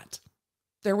of that.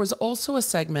 There was also a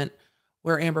segment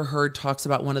where Amber Heard talks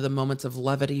about one of the moments of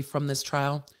levity from this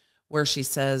trial, where she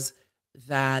says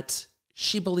that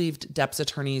she believed Depp's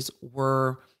attorneys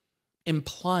were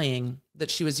implying that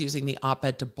she was using the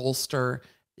op-ed to bolster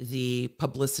the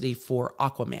publicity for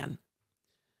Aquaman.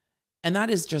 And that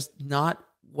is just not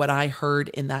what I heard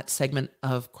in that segment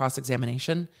of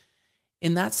cross-examination.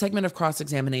 In that segment of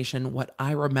cross-examination, what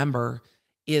I remember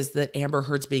is that Amber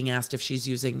Heard's being asked if she's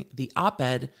using the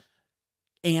op-ed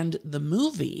and the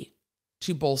movie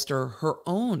to bolster her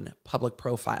own public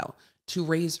profile, to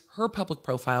raise her public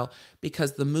profile,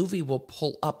 because the movie will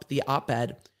pull up the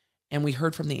op-ed. And we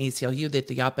heard from the ACLU that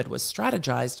the op-ed was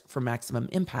strategized for maximum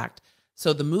impact.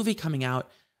 So the movie coming out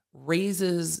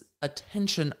raises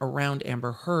attention around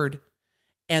Amber Heard,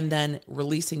 and then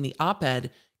releasing the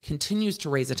op-ed continues to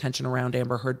raise attention around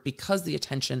Amber Heard because the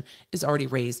attention is already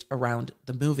raised around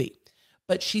the movie.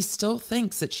 But she still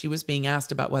thinks that she was being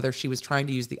asked about whether she was trying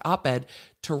to use the op-ed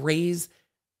to raise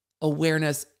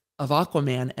awareness of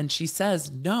Aquaman. And she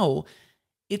says, no,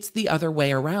 it's the other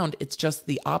way around. It's just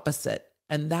the opposite.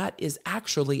 And that is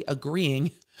actually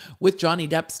agreeing with Johnny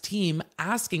Depp's team,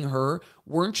 asking her,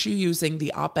 weren't you using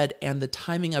the op-ed and the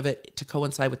timing of it to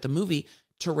coincide with the movie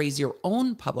to raise your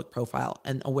own public profile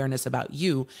and awareness about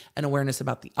you and awareness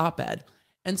about the op-ed?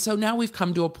 And so now we've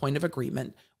come to a point of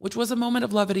agreement, which was a moment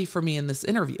of levity for me in this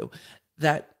interview,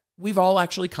 that we've all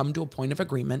actually come to a point of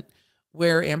agreement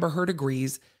where Amber Heard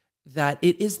agrees that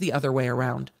it is the other way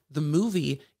around. The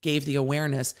movie gave the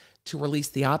awareness to release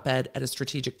the op-ed at a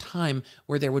strategic time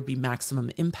where there would be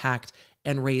maximum impact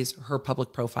and raise her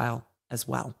public profile as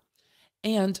well.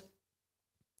 And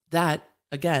that,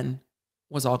 again,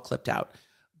 was all clipped out.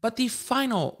 But the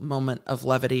final moment of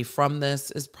levity from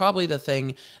this is probably the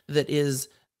thing that is,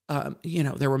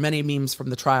 there were many memes from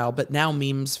the trial, but now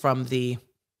memes from the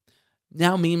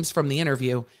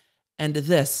interview. And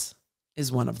this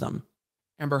is one of them.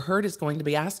 Amber Heard is going to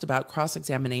be asked about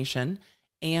cross-examination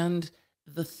and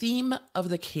the theme of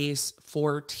the case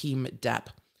for Team Depp.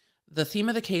 The theme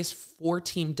of the case for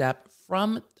Team Depp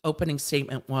from opening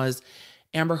statement was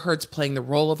Amber Heard's playing the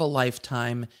role of a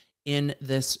lifetime in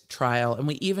this trial. And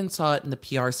we even saw it in the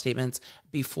PR statements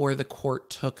before the court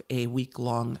took a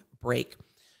week-long break.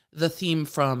 The theme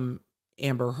from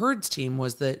Amber Heard's team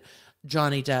was that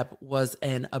Johnny Depp was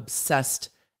an obsessed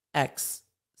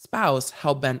ex-spouse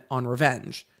hell-bent on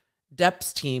revenge.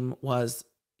 Depp's team was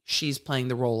she's playing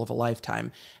the role of a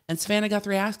lifetime. And Savannah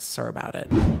Guthrie asks her about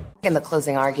it. In the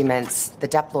closing arguments, the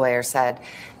Depp lawyer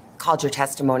called your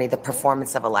testimony the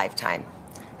performance of a lifetime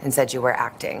and said you were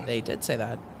acting. They did say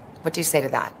that. What do you say to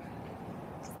that?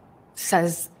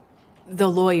 Says the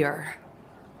lawyer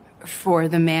for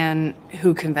the man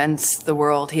who convinced the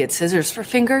world he had scissors for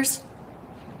fingers.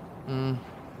 I'm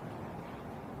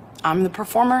the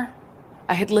performer.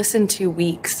 I had listened to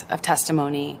weeks of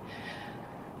testimony.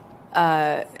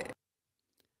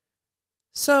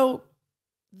 So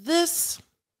this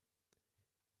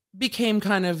became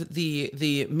kind of the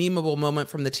memeable moment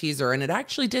from the teaser, and it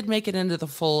actually did make it into the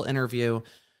full interview.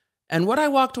 And what I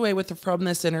walked away with from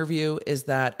this interview is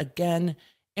that, again,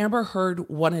 Amber Heard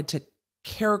wanted to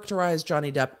characterize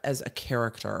Johnny Depp as a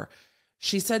character.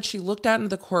 She said she looked out into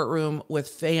the courtroom with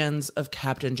fans of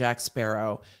Captain Jack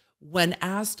Sparrow. When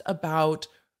asked about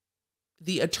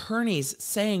the attorneys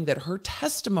saying that her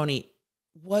testimony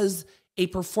was a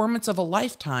performance of a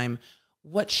lifetime,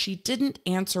 what she didn't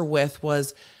answer with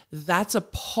was, that's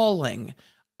appalling.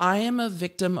 I am a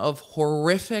victim of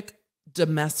horrific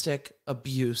domestic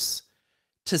abuse.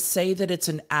 To say that it's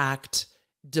an act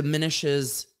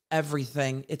diminishes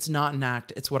everything. It's not an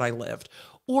act. It's what I lived.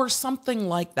 Or something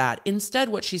like that. Instead,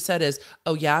 what she said is,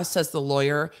 oh yeah, says the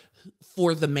lawyer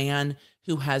for the man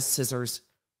who has scissors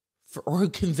or who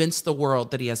convinced the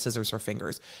world that he has scissors for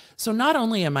fingers. So not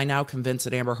only am I now convinced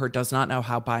that Amber Heard does not know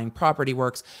how buying property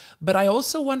works, but I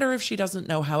also wonder if she doesn't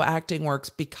know how acting works,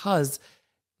 because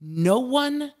no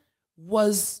one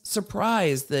was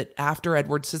surprised that after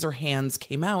Edward Scissorhands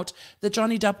came out, that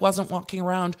Johnny Depp wasn't walking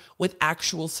around with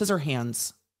actual scissor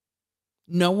hands.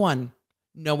 No one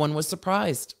was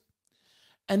surprised.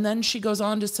 And then she goes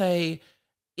on to say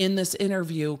in this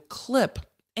interview clip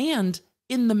and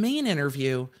in the main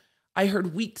interview, I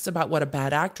heard weeks about what a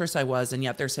bad actress I was, and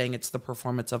yet they're saying it's the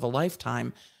performance of a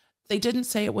lifetime. They didn't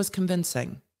say it was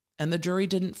convincing, and the jury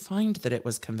didn't find that it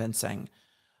was convincing.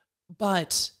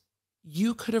 But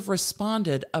you could have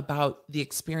responded about the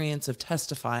experience of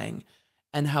testifying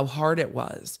and how hard it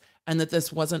was, and that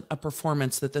this wasn't a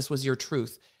performance, that this was your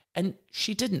truth. And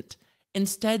she didn't.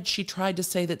 Instead, she tried to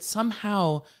say that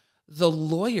somehow the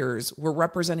lawyers were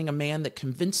representing a man that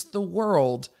convinced the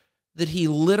world that he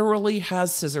literally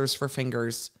has scissors for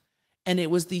fingers. And it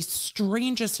was the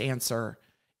strangest answer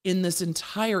in this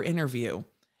entire interview.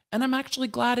 And I'm actually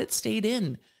glad it stayed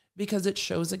in, because it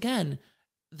shows again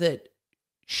that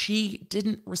she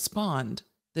didn't respond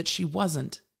that she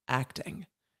wasn't acting.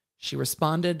 She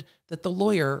responded that the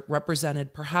lawyer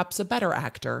represented perhaps a better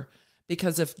actor,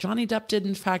 because if Johnny Depp did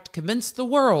in fact convince the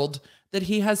world that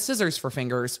he has scissors for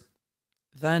fingers,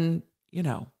 then, you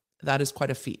know, that is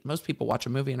quite a feat. Most people watch a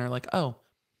movie and are like, oh,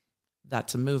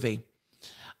 that's a movie.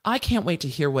 I can't wait to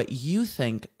hear what you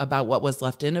think about what was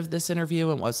left in of this interview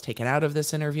and what was taken out of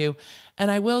this interview. And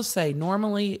I will say,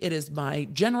 normally it is my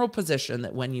general position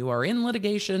that when you are in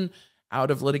litigation,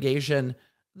 out of litigation,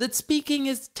 that speaking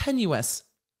is tenuous.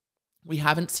 We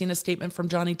haven't seen a statement from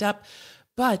Johnny Depp,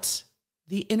 but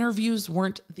the interviews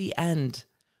weren't the end.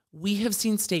 We have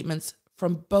seen statements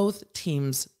from both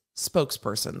teams'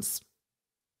 spokespersons.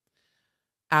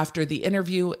 After the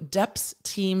interview, Depp's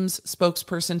team's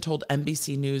spokesperson told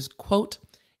NBC News, quote,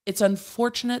 "It's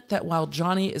unfortunate that while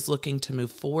Johnny is looking to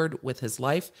move forward with his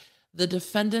life, the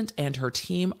defendant and her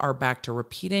team are back to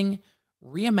repeating,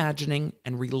 reimagining,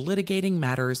 and relitigating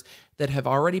matters that have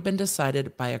already been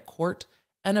decided by a court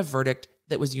and a verdict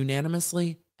that was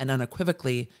unanimously and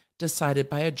unequivocally decided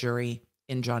by a jury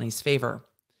in Johnny's favor."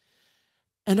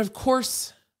 And of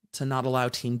course, to not allow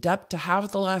Team Depp to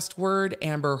have the last word,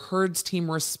 Amber Heard's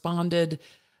team responded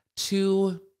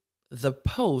to the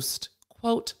Post,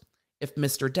 quote, "If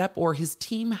Mr. Depp or his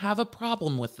team have a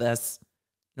problem with this,"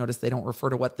 notice they don't refer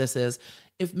to what this is,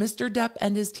 "if Mr. Depp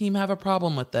and his team have a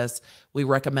problem with this, we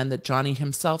recommend that Johnny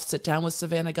himself sit down with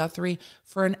Savannah Guthrie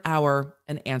for an hour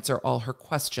and answer all her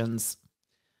questions."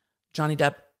 Johnny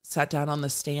Depp sat down on the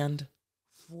stand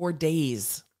for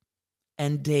days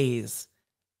and days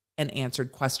and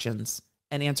answered questions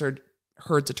and answered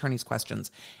Heard's attorney's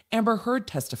questions. Amber Heard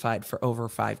testified for over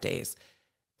 5 days.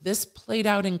 This played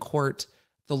out in court.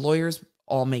 The lawyers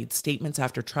all made statements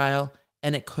after trial,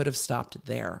 and it could have stopped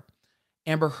there.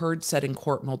 Amber Heard said in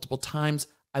court multiple times,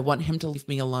 "I want him to leave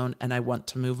me alone and I want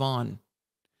to move on."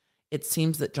 It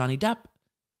seems that Johnny Depp,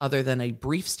 other than a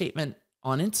brief statement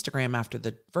on Instagram after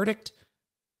the verdict,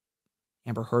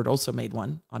 Amber Heard also made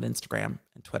one on Instagram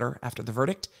and Twitter after the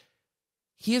verdict,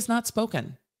 he has not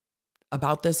spoken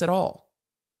about this at all.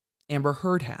 Amber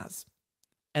Heard has.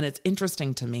 And it's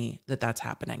interesting to me that that's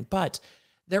happening. But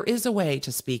there is a way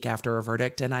to speak after a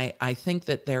verdict. And I think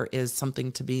that there is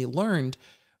something to be learned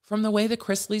from the way the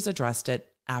Chrisleys addressed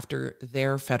it after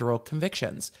their federal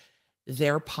convictions.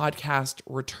 Their podcast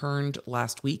returned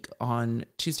last week on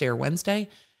Tuesday or Wednesday,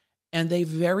 and they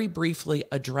very briefly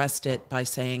addressed it by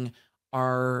saying,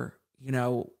 our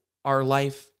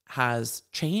life has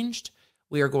changed.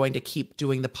 We are going to keep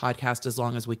doing the podcast as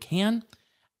long as we can.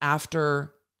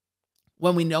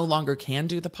 When we no longer can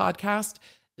do the podcast,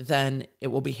 then it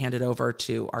will be handed over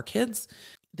to our kids.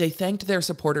 They thanked their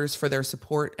supporters for their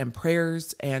support and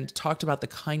prayers and talked about the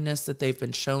kindness that they've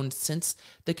been shown since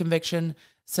the conviction,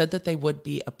 said that they would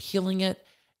be appealing it,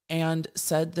 and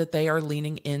said that they are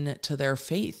leaning into their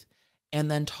faith, and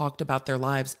then talked about their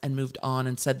lives and moved on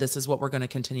and said, this is what we're going to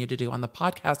continue to do on the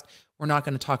podcast. We're not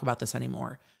going to talk about this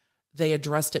anymore. They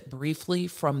addressed it briefly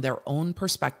from their own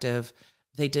perspective.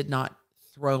 They did not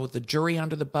throw the jury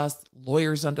under the bus,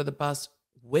 lawyers under the bus,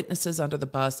 witnesses under the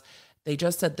bus. They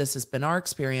just said, this has been our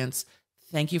experience.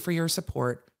 Thank you for your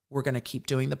support. We're going to keep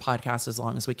doing the podcast as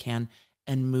long as we can,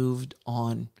 and moved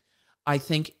on. I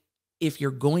think if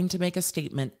you're going to make a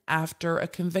statement after a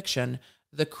conviction,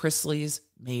 the Chrisleys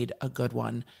made a good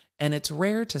one, and it's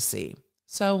rare to see.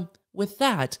 So with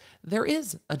that, there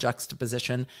is a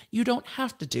juxtaposition. You don't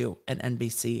have to do an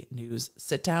NBC News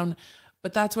sit down,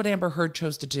 but that's what Amber Heard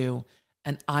chose to do,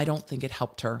 and I don't think it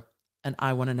helped her. And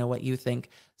I want to know what you think.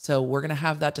 So we're going to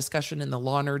have that discussion in the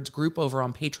Law Nerds group over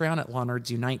on Patreon at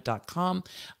lawnerdsunite.com.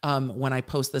 When I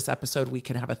post this episode, we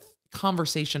can have a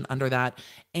conversation under that,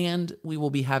 and we will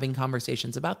be having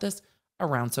conversations about this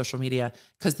around social media,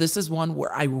 because this is one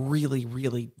where I really,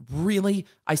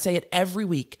 I say it every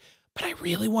week, but I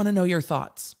really want to know your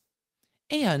thoughts.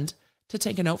 And to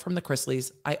take a note from the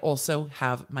Chrisleys, I also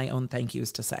have my own thank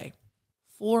yous to say.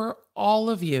 For all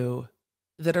of you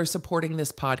that are supporting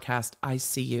this podcast, I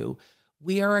see you.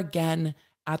 We are again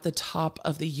at the top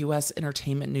of the US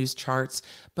entertainment news charts,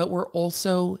 but we're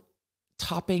also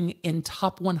topping in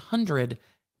top 100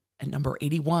 at number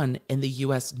 81 in the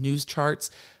US news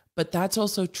charts. But that's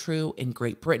also true in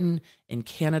Great Britain, in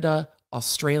Canada,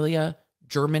 Australia,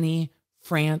 Germany,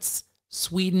 France,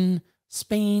 Sweden,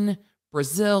 Spain,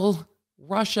 Brazil,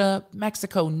 Russia,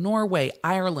 Mexico, Norway,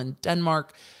 Ireland,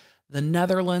 Denmark, the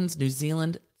Netherlands, New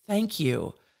Zealand. Thank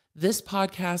you. This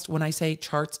podcast, when I say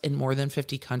charts in more than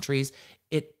 50 countries,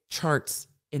 it charts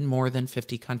in more than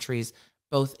 50 countries,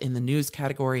 both in the news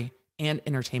category and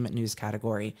entertainment news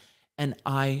category. And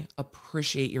I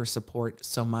appreciate your support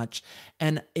so much.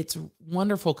 And it's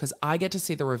wonderful because I get to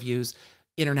see the reviews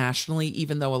internationally,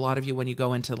 even though a lot of you, when you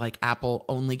go into like Apple,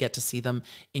 only get to see them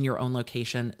in your own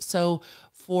location. So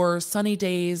for Sunny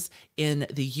Days in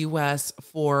the US,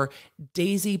 for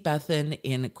Daisy Bethan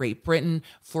in Great Britain,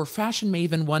 for Fashion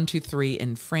Maven 123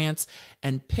 in France,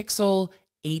 and Pixel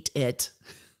 8 It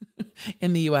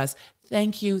in the US,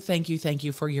 thank you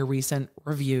for your recent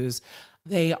reviews.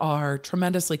 They are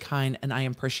tremendously kind and I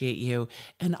appreciate you.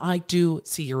 And I do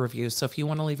see your reviews. So if you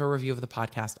want to leave a review of the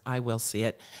podcast, I will see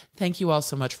it. Thank you all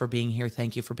so much for being here.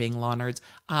 Thank you for being law nerds.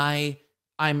 I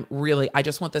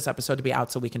just want this episode to be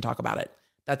out so we can talk about it.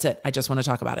 That's it. I just want to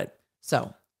talk about it.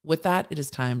 So with that, it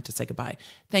is time to say goodbye.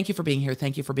 Thank you for being here.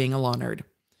 Thank you for being a law nerd.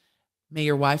 May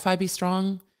your Wi-Fi be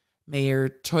strong. May your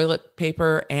toilet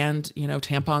paper and,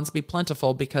 tampons be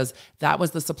plentiful, because that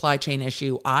was the supply chain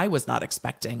issue I was not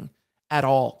expecting at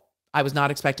all. I was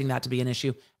not expecting that to be an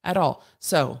issue at all.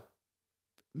 So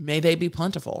may they be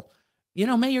plentiful.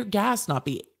 May your gas not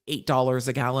be $8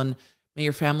 a gallon. May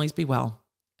your families be well,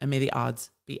 and may the odds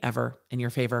be ever in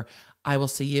your favor. I will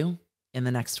see you in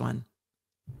the next one.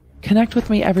 Connect with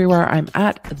me everywhere. I'm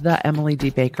at the Emily D.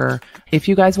 Baker. If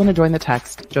you guys want to join the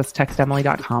text, just text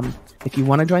Emily.com. If you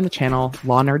want to join the channel,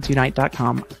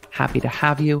 lawnerdsunite.com. Happy to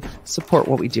have you. Support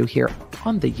what we do here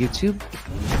on the YouTube.